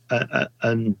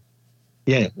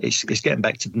yeah, it's getting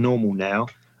back to normal now.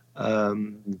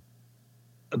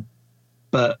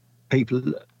 But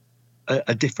people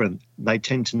are different. They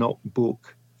tend to not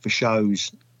book for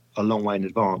shows a long way in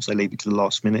advance. They leave it to the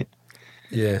last minute.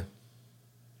 Yeah.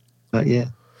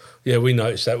 Yeah, we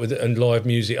noticed that with and live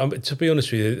music. To be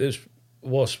honest with you,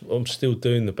 whilst I'm still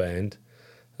doing the band,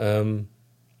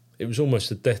 it was almost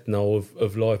the death knell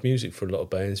of live music for a lot of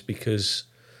bands because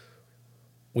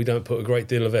we don't put a great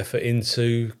deal of effort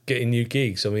into getting new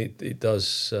gigs. I mean, it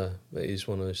does. It is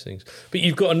one of those things. But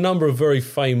you've got a number of very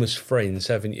famous friends,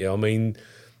 haven't you? I mean,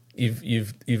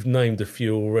 you've named a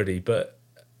few already, but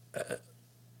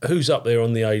who's up there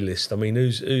on the A list? I mean,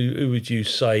 who would you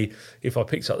say if I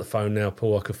picked up the phone now,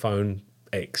 Paul, I could phone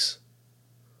X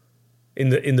in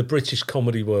the British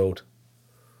comedy world?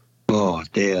 Oh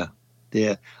dear.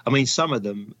 I mean, some of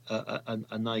them are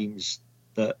names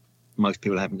that most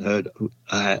people haven't heard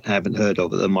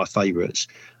of. They're my favourites.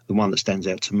 The one that stands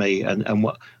out to me, and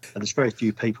there's very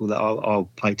few people that I'll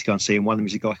pay to go and see. And one of them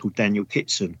is a guy called Daniel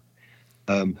Kitson,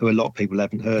 who a lot of people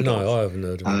haven't heard of. No, I haven't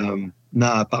heard of him.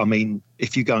 No, but I mean,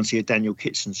 if you go and see a Daniel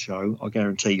Kitson show, I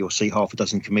guarantee you'll see half a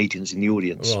dozen comedians in the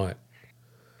audience. Right.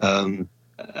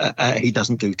 He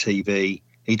doesn't do TV.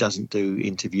 He doesn't do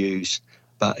interviews,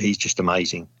 but he's just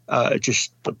amazing. It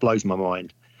just blows my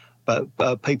mind. But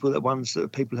ones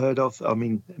that people heard of, I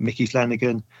mean, Mickey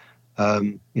Flanagan,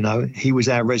 he was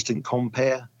our resident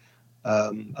compere,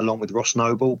 along with Ross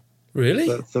Noble. Really?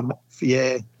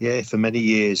 For many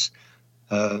years.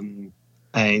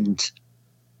 And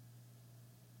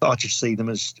I just see them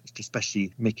as,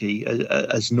 especially Mickey,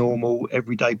 as normal,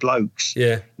 everyday blokes.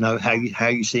 Yeah. How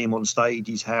you see him on stage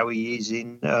is how he is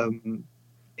in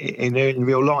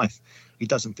real life. He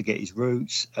doesn't forget his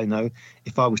roots.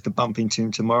 If I was to bump into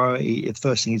him tomorrow, the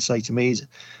first thing he'd say to me is,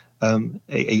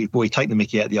 he'd take the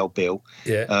Mickey out of the old bill.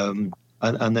 Yeah.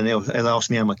 And then he'll ask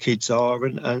me how my kids are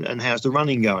and how's the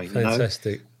running going.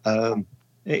 Fantastic.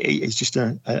 He's just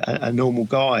a normal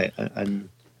guy, and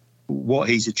what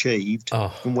he's achieved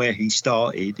from where he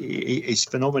started is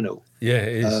phenomenal. Yeah,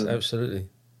 it is, absolutely.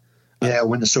 Yeah, I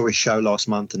went and saw his show last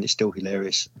month, and it's still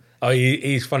hilarious. Oh,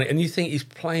 he's funny. And you think he's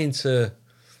playing to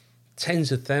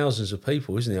tens of thousands of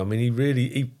people, isn't he? I mean,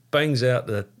 he bangs out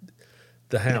the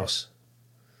house. Yeah.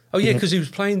 Oh, yeah, because he was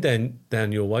playing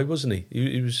down your way, wasn't he?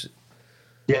 He was...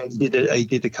 Yeah, he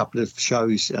did a couple of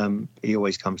shows. He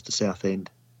always comes to Southend.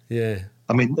 Yeah.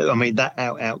 I mean that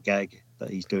out gag that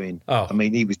he's doing. Oh. I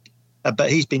mean, he was...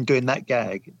 but he's been doing that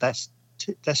gag. That's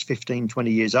 15,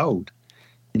 20 years old,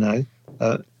 He did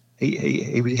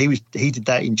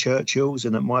that in Churchill's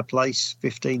and at my place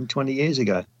 15, 20 years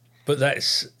ago. But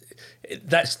that's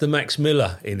the Max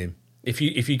Miller in him. If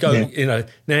you go, Now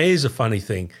here's a funny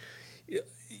thing.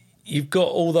 You've got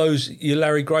all those, your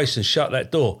Larry Grayson, Shut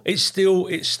That Door. It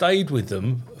stayed with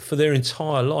them for their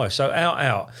entire life. So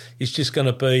Out is just going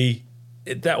to be,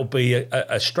 that'll be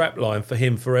a strap line for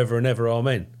him forever and ever.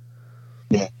 Amen.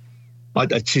 Yeah.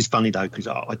 It is funny though, because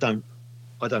I don't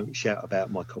shout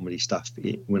about my comedy stuff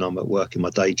when I'm at work in my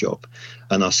day job,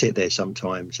 and I sit there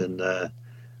sometimes and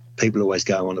people always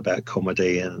go on about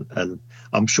comedy, and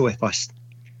I'm sure if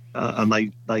and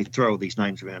they throw all these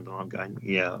names around, and I'm going,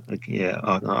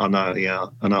 I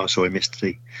know, I saw him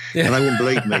yesterday, and they wouldn't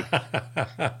believe me,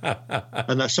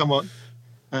 and that's somewhat,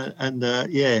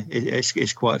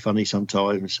 it's quite funny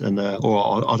sometimes, and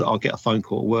or I'll get a phone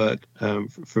call at work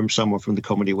from someone from the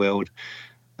comedy world.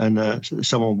 And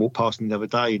someone walked past me the other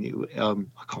day, and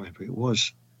I can't remember who it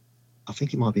was. I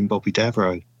think it might have been Bobby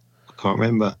Davro. I can't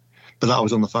remember. But I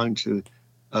was on the phone to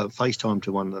FaceTime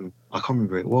to one of them. I can't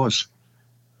remember who it was.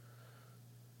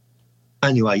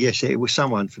 Anyway, yes, it was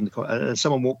someone from the...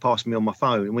 someone walked past me on my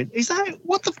phone and went, "Is that...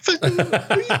 What the fuck? Who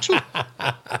are you talking?"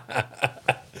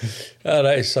 Oh,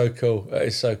 that is so cool. That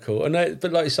is so cool.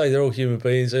 But like you say, they're all human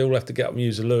beings. They all have to get up and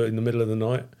use a loo in the middle of the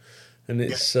night. And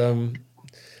it's...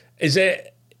 is there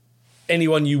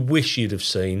anyone you wish you'd have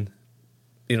seen,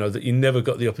 that you never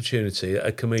got the opportunity,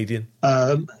 a comedian?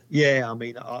 Yeah, I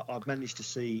mean, I've managed to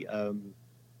see, who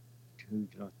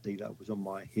did I see that was on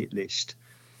my hit list?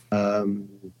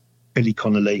 Billy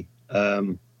Connolly,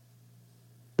 I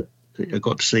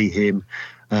got to see him.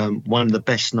 One of the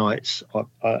best nights.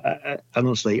 And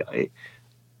honestly,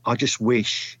 I just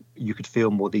wish you could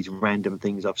film more of these random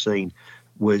things I've seen.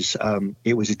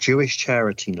 It was a Jewish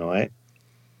charity night,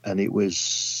 and it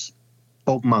was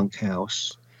Bob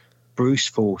Monkhouse, Bruce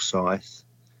Forsyth,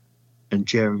 and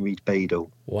Jeremy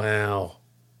Beadle. Wow!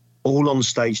 All on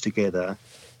stage together,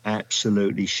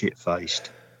 absolutely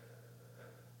shit-faced.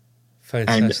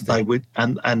 Fantastic.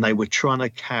 And they were trying to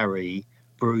carry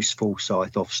Bruce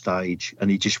Forsyth off stage,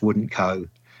 and he just wouldn't go.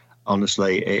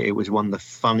 Honestly, it was one of the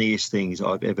funniest things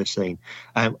I've ever seen.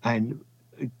 And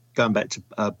going back to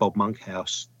Bob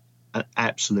Monkhouse, an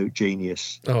absolute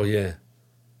genius. Oh yeah,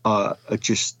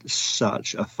 just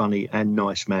such a funny and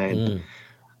nice man.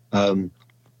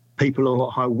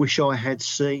 People I wish I had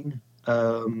seen.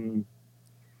 I'm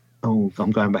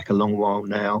going back a long while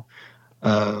now.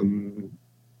 My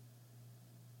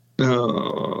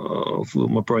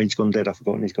brain's gone dead. I've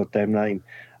forgotten his goddamn name.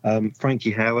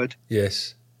 Frankie Howard.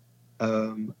 Yes.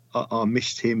 I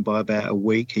missed him by about a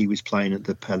week. He was playing at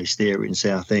the Palace Theatre in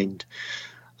Southend.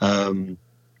 Oh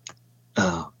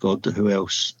God, who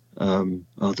else?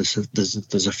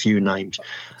 There's a few names.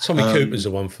 Tommy Cooper's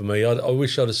the one for me. I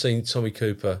wish I'd have seen Tommy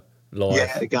Cooper live.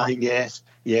 Yeah, again,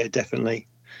 yeah, definitely.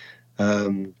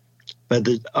 But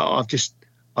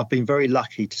I've been very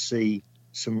lucky to see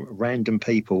some random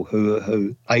people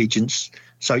who agents.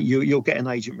 So you'll get an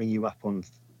agent ring you up on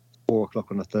 4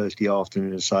 o'clock on a Thursday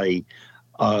afternoon and say,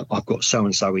 I've got so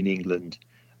and so in England.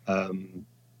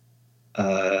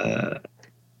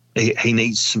 He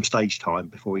needs some stage time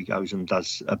before he goes and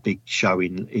does a big show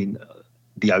in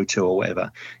the O2 or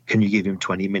whatever. Can you give him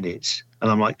 20 minutes? And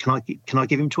I'm like, can I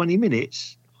give him 20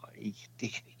 minutes?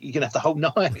 You're gonna have the whole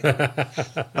night.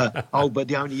 But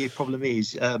the only problem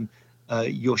is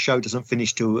your show doesn't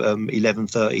finish till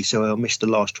 11:30, so I'll miss the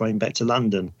last train back to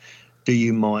London. Do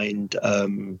you mind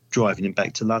driving him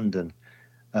back to London?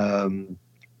 And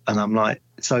I'm like,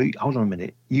 so hold on a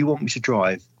minute. You want me to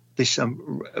drive this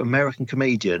American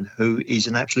comedian who is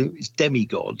an absolute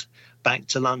demigod back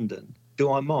to London?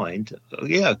 Do I mind?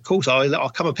 Yeah, of course. I'll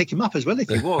come and pick him up as well if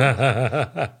you want.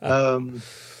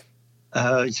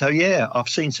 So yeah, I've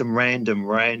seen some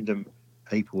random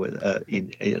people at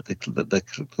the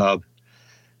club.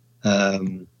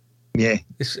 Yeah,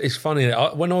 it's funny.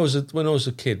 When I was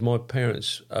a kid, my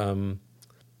parents,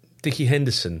 Dickie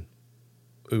Henderson,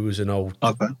 who was an old,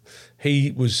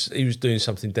 he was doing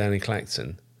something down in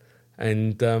Clacton,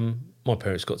 and my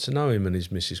parents got to know him and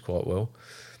his missus quite well,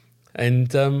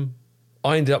 and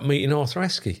I ended up meeting Arthur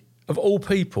Askey of all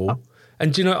people.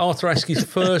 And do you know Arthur Askey's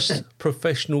first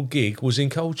professional gig was in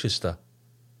Colchester?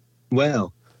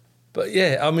 Wow. But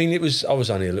yeah, I mean, I was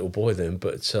only a little boy then,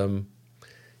 but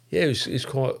yeah, it was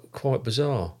quite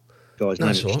bizarre. Guy's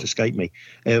name just escaped me.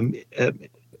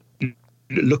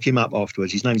 Look him up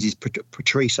afterwards. His name is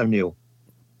Patrice O'Neill.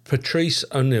 Patrice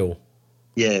O'Neill.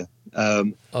 Yeah.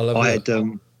 I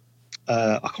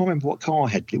can't remember what car I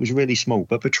had. It was really small,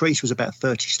 but Patrice was about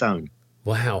 30 stone.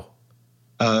 Wow.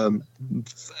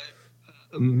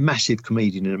 Massive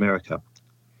comedian in America.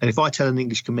 And if I tell an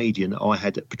English comedian I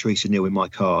had Patrice O'Neill in my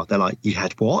car, they're like, you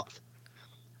had what?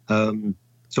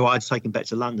 So I'd take him back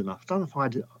to London. I don't know if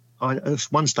at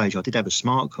one stage I did have a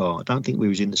smart car. I don't think we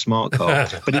was in the smart car,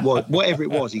 but it was, whatever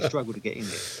it was, he struggled to get in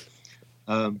it.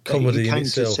 Comedy he came in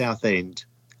to Southend.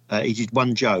 He did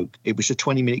one joke. It was a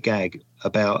 20-minute gag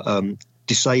about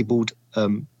disabled.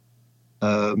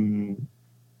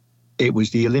 It was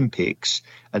the Olympics,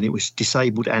 and it was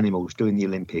disabled animals doing the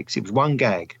Olympics. It was one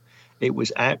gag. It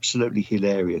was absolutely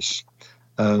hilarious.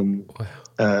 Wow.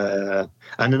 And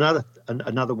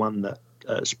another one that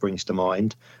springs to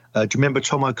mind. Do you remember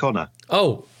Tom O'Connor?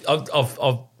 Oh,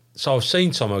 I've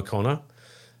seen Tom O'Connor,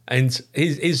 and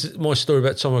here's my story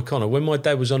about Tom O'Connor. When my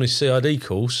dad was on his CID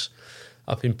course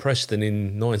up in Preston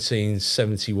in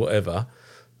 1970 whatever,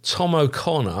 Tom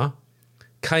O'Connor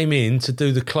came in to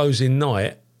do the closing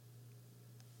night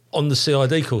on the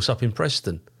CID course up in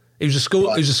Preston. He was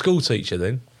a school teacher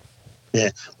then.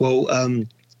 Yeah. Well,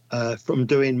 from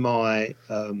doing my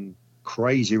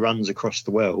crazy runs across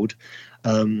the world,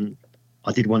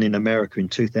 I did one in America in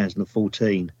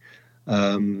 2014,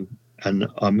 and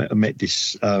I met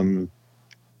this. I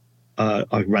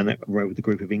ran with a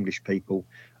group of English people,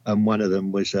 and one of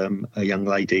them was a young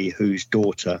lady whose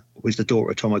daughter was the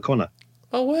daughter of Tom O'Connor.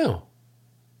 Oh wow!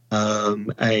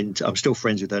 And I'm still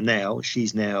friends with her now.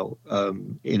 She's now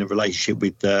in a relationship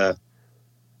with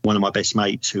one of my best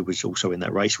mates who was also in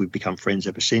that race. We've become friends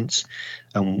ever since,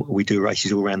 and we do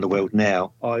races all around the world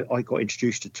now. I got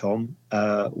introduced to Tom.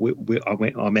 I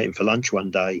met him for lunch one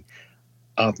day,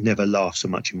 I've never laughed so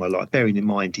much in my life. Bearing in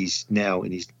mind he's now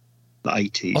in his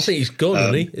 80s. I think he's gone,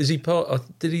 isn't he? Is he part?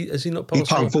 Did he? Has he not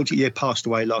passed away? Unfortunately, passed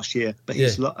away last year. But he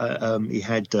had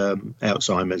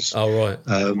Alzheimer's. Oh right.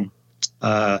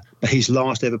 But his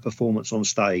last ever performance on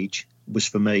stage was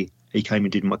for me. He came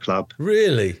and did my club.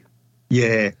 Really?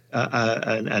 Yeah,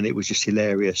 and it was just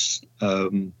hilarious.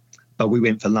 But we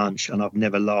went for lunch, and I've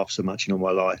never laughed so much in all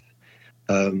my life.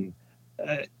 The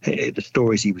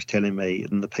stories he was telling me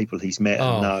and the people he's met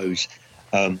and knows.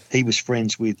 He was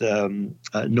friends with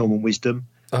Norman Wisdom.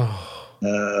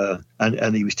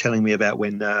 And he was telling me about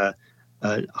when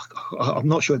I'm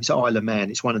not sure if it's Isle of Man.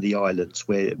 It's one of the islands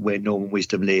where Norman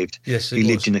Wisdom lived. Yes, he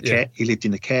lived in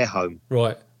a care home.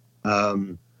 Right.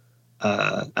 And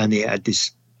he had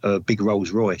this big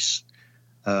Rolls Royce,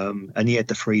 and he had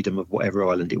the freedom of whatever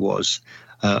island it was.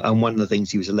 And one of the things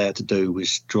he was allowed to do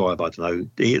was drive. I don't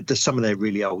know. There's some of their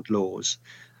really old laws,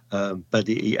 but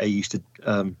he used to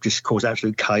just cause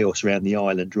absolute chaos around the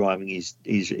island driving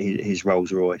his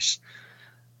Rolls Royce.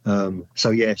 Tom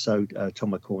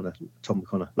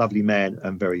McConnor, lovely man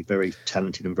and very, very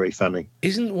talented and very funny.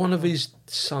 Isn't one of his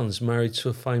sons married to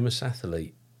a famous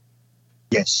athlete?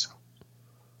 Yes.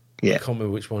 Yeah. I can't remember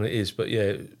which one it is, but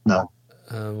yeah. No.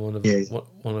 One of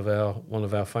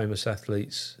our famous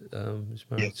athletes is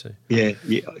married to. Yeah.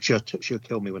 She'll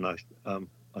kill me when I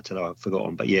tell her I've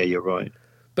forgotten. But yeah, you're right.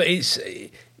 But it's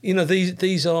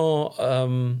these are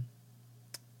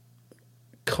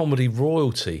comedy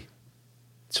royalty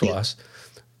to us.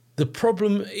 The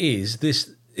problem is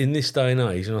in this day and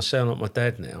age, and I sound like my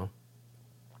dad now.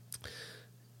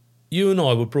 You and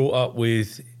I were brought up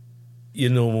with your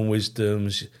Norman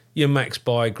Wisdoms, your Max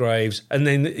Bygraves, and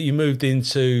then you moved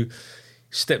into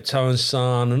Steptoe and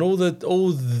Son and all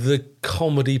the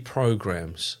comedy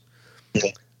programs.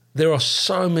 Yeah. There are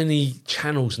so many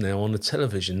channels now on the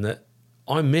television that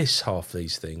I miss half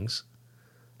these things.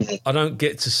 Yeah. I don't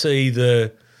get to see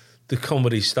the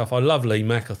comedy stuff. I love Lee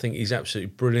Mack. I think he's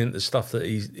absolutely brilliant, the stuff that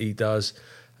he does.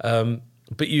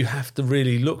 But you have to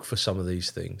really look for some of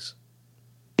these things.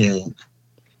 Yeah.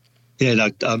 Yeah,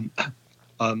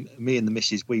 me and the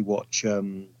missus, we watch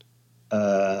the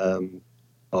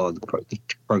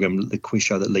program, the quiz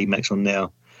show that Lee Mack's on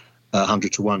now,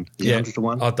 100 to 1. Is it 100 to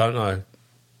 1? I don't know.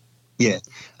 Yeah,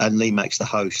 and Lee Mack's the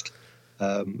host. We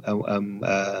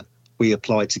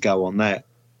applied to go on that,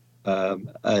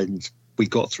 and we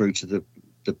got through to the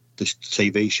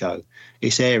TV show.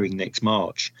 It's airing next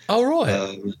March. Oh,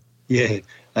 right.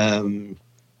 And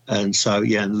so,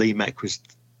 and Lee Mack was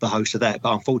the host of that.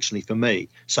 But unfortunately for me,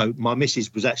 so my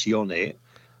missus was actually on it,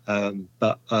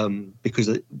 but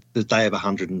because they have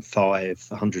 105,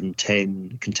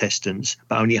 110 contestants,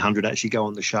 but only 100 actually go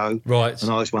on the show. Right.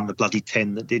 And I was one of the bloody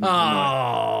 10 that didn't.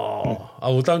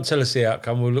 Well, don't tell us the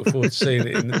outcome. We'll look forward to seeing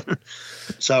it.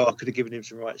 So I could have given him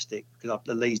some right stick, because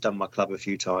Lee's done my club a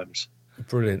few times.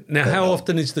 Brilliant. Now, how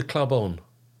often is the club on?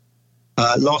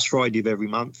 Last Friday of every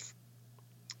month.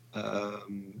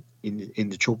 In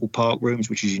the Chalkwell Park rooms,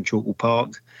 which is in Chalkwell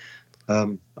Park.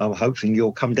 I'm hoping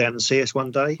you'll come down and see us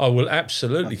one day. I will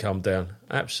absolutely come down.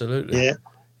 Absolutely.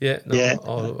 Yeah.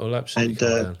 I'll absolutely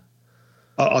come down.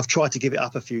 I've tried to give it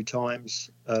up a few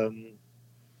times,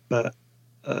 but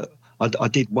I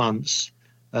did once,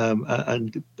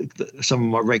 and some of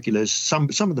my regulars, some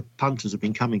of the punters have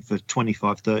been coming for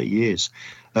 25, 30 years.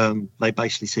 They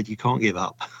basically said, you can't give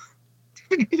up.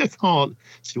 I can't.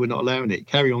 So we're not allowing it.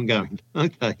 Carry on going.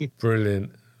 Okay.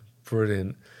 Brilliant.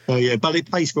 But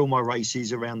it pays for all my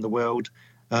races around the world.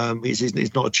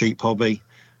 It's not a cheap hobby.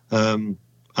 And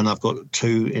I've got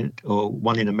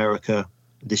one in America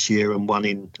this year and one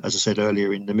in, as I said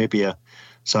earlier, in Namibia.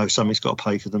 So somebody's got to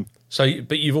pay for them. So,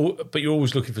 but you're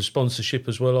always looking for sponsorship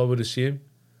as well, I would assume.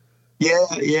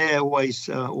 Yeah. Always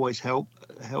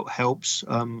helps.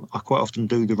 I quite often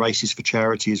do the races for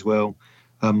charity as well.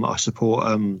 I support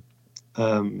a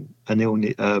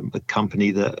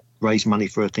company that raised money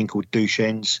for a thing called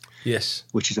Duchenne's. Yes.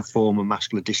 Which is a form of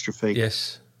muscular dystrophy.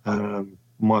 Yes.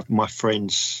 My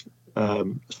friend's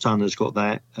son has got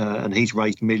that, and he's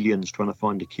raised millions trying to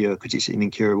find a cure because it's an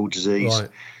incurable disease. Right.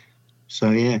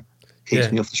 So,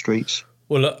 keeps me off the streets.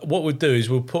 Well, what we'll do is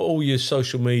we'll put all your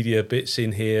social media bits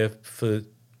in here for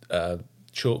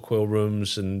Chalkwell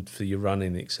rooms and for your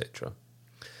running, etc.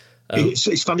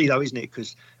 It's funny though, isn't it?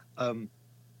 Because I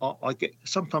get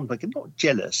not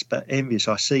jealous, but envious.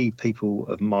 I see people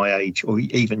of my age or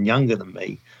even younger than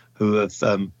me who have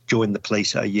joined the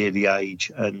police at a yearly age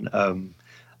and are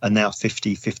now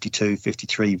 50, 52,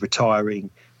 53, retiring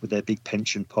with their big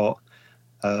pension pot.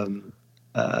 And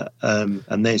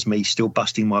there's me still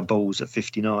busting my balls at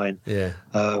 59. Yeah.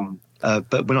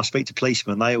 But when I speak to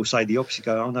policemen, they all say the opposite.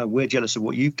 Go, oh no, we're jealous of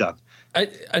what you've done.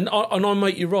 And I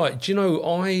make you right. Do you know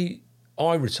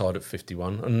I retired at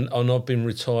 51, and I've been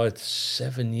retired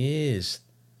 7 years.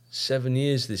 7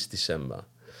 years this December.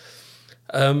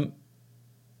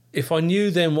 If I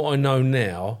knew then what I know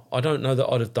now, I don't know that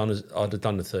I'd have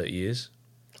done the 30 years.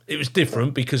 It was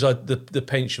different because the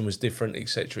pension was different,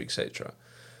 etc., etc.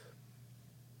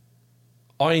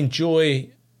 I enjoy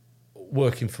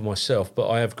working for myself, but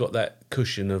I have got that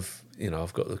cushion of,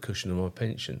 I've got the cushion of my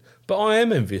pension. But I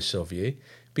am envious of you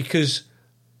because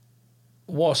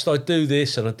whilst I do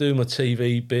this and I do my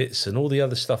TV bits and all the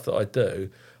other stuff that I do,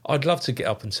 I'd love to get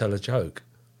up and tell a joke.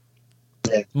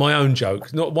 Yeah. My own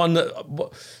joke, not one that...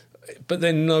 But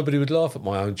then nobody would laugh at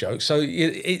my own joke. So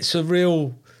it's a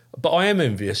real... But I am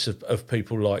envious of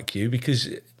people like you because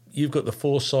you've got the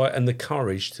foresight and the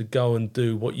courage to go and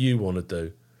do what you want to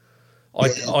do.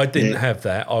 I didn't have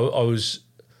that.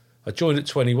 I joined at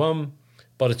 21.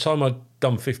 By the time I'd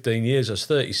done 15 years, I was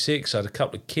 36. I had a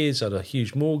couple of kids. I had a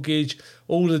huge mortgage.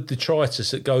 All the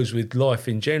detritus that goes with life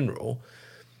in general.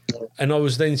 And I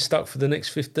was then stuck for the next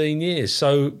 15 years.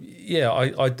 So, yeah,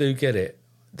 I do get it.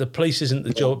 The police isn't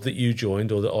the job that you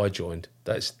joined or that I joined.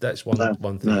 That's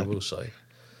one thing I will say.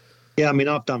 Yeah, I mean,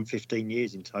 I've done 15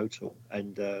 years in total,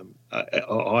 and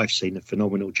I've seen a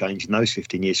phenomenal change in those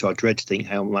 15 years. So I dread to think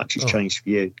how much it's changed for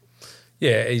you.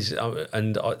 Yeah,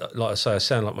 and like I say, I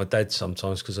sound like my dad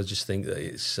sometimes because I just think that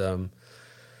it's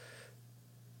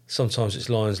sometimes it's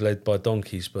lions led by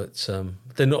donkeys, but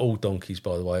they're not all donkeys,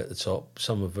 by the way. At the top,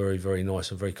 some are very, very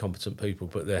nice and very competent people,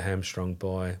 but they're hamstrung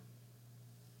by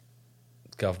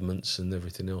governments and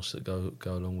everything else that go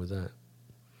along with that.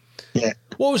 Yeah.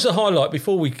 What was the highlight,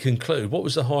 before we conclude, what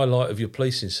was the highlight of your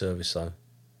policing service, though?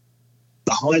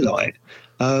 The highlight?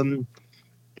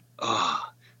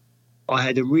 I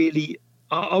had a really...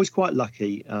 I was quite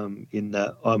lucky in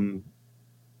that,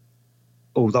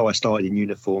 although I started in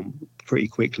uniform, pretty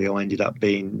quickly I ended up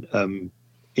being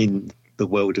in the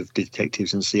world of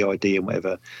detectives and CID and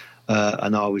whatever.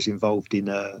 And I was involved in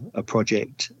a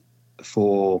project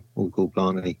for,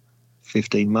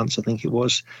 15 months, I think it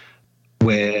was,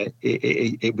 where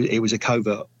it was a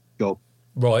covert job,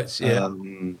 right? Yeah,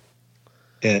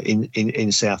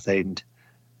 in Southend,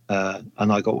 and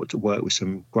I got to work with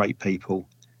some great people.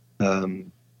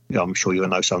 I'm sure you'll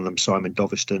know some of them: Simon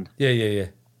Doveston,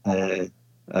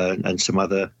 and some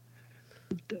other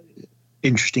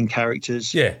interesting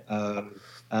characters. Yeah,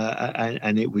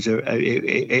 and it was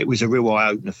a real eye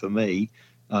opener for me.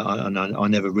 And I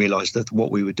never realised that what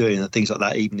we were doing and things like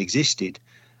that even existed.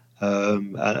 I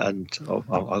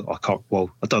can't. Well,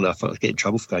 I don't know if I'll get in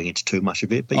trouble for going into too much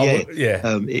of it, but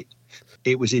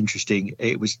it was interesting.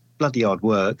 It was bloody hard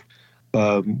work.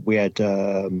 We had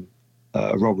a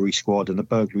robbery squad and a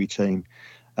burglary team,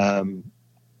 and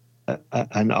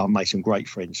I made some great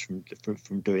friends from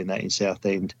doing that in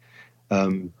Southend.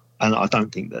 And I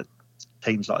don't think that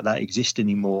teams like that exist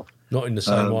anymore. Not in the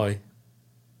same way.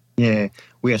 Yeah,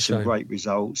 we had some great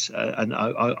results, and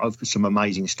I've got some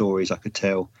amazing stories I could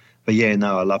tell. But yeah,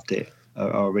 no, I loved it.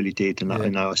 I really did,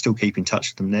 and I still keep in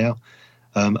touch with them now.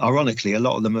 Ironically, a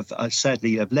lot of them have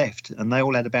sadly left, and they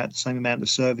all had about the same amount of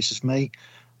service as me.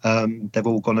 They've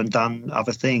all gone and done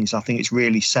other things. I think it's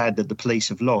really sad that the police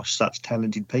have lost such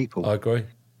talented people. I agree.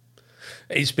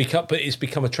 It's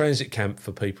become a transit camp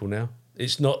for people now.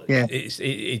 It's not. Yeah.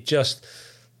 It just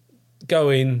go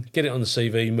in, get it on the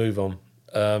CV, move on.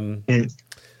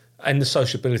 And the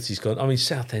sociability's gone. I mean,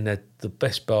 Southend had the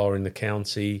best bar in the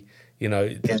county.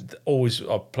 Always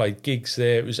I played gigs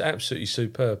there. It was absolutely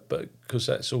superb, but because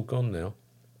that's all gone now.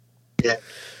 Yeah.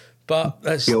 But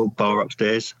that's the old bar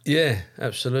upstairs. Yeah,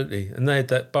 absolutely. And they had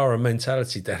that borough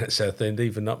mentality down at Southend,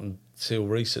 even up until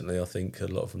recently. I think a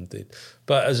lot of them did.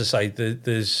 But as I say,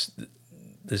 there's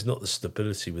not the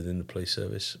stability within the police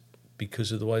service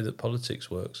because of the way that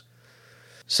politics works.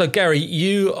 So, Gary,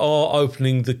 you are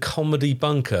opening the Comedy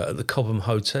Bunker at the Cobham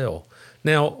Hotel.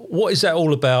 Now, what is that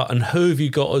all about, and who have you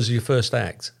got as your first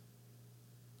act?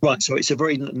 Right, so it's a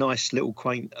very nice little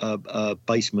quaint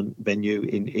basement venue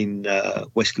in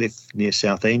Westcliff near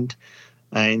Southend,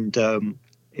 and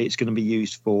it's going to be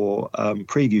used for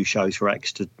preview shows for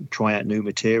acts to try out new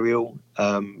material,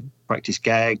 practice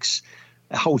gags.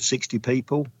 It holds 60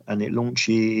 people, and it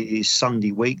launches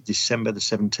Sunday week, December the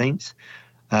 17th.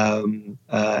 And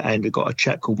we've got a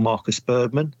chap called Marcus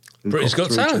Birdman. Britain's Got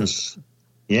Talent.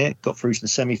 Got through to the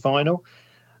semi-final.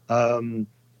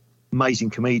 Amazing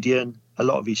comedian. A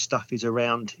lot of his stuff is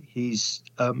around his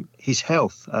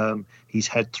health. He's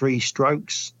had 3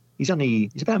 strokes. He's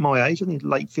about my age, I think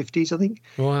late 50s, I think.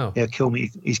 Wow. He'll kill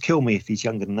me if he's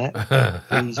younger than that.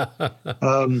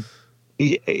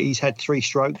 He's had 3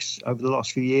 strokes over the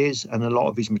last few years, and a lot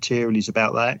of his material is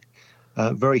about that.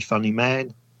 Very funny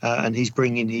man, and he's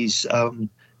bringing his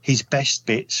best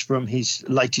bits from his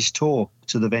latest tour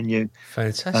to the venue.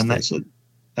 Fantastic.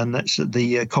 And that's at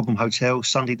the Cobham Hotel,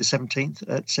 Sunday the 17th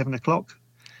at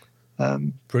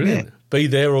 7:00. Brilliant. Yeah. Be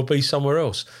there or be somewhere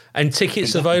else. And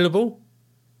tickets available?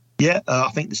 Yeah, I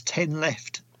think there's 10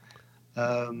 left.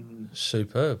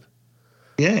 Superb.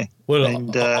 Yeah. Well,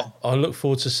 and, I look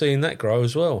forward to seeing that grow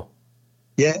as well.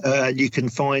 Yeah, you can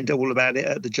find all about it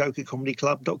at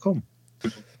thejokercomedyclub.com.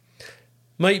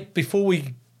 Mate, before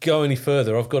we go any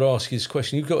further, I've got to ask you this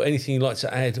question. You've got anything you'd like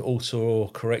to add, alter or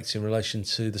correct in relation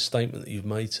to the statement that you've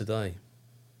made today?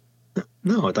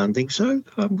 No, I don't think so.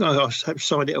 I'm going to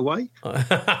sign it away.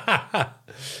 I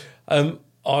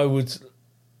would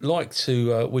like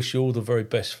to wish you all the very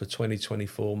best for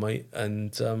 2024, mate,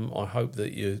 and I hope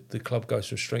that the club goes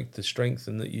from strength to strength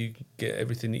and that you get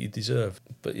everything that you deserve.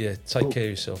 But yeah, take care of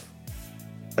yourself.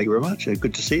 Thank you very much.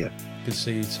 Good to see you. Good to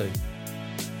see you too.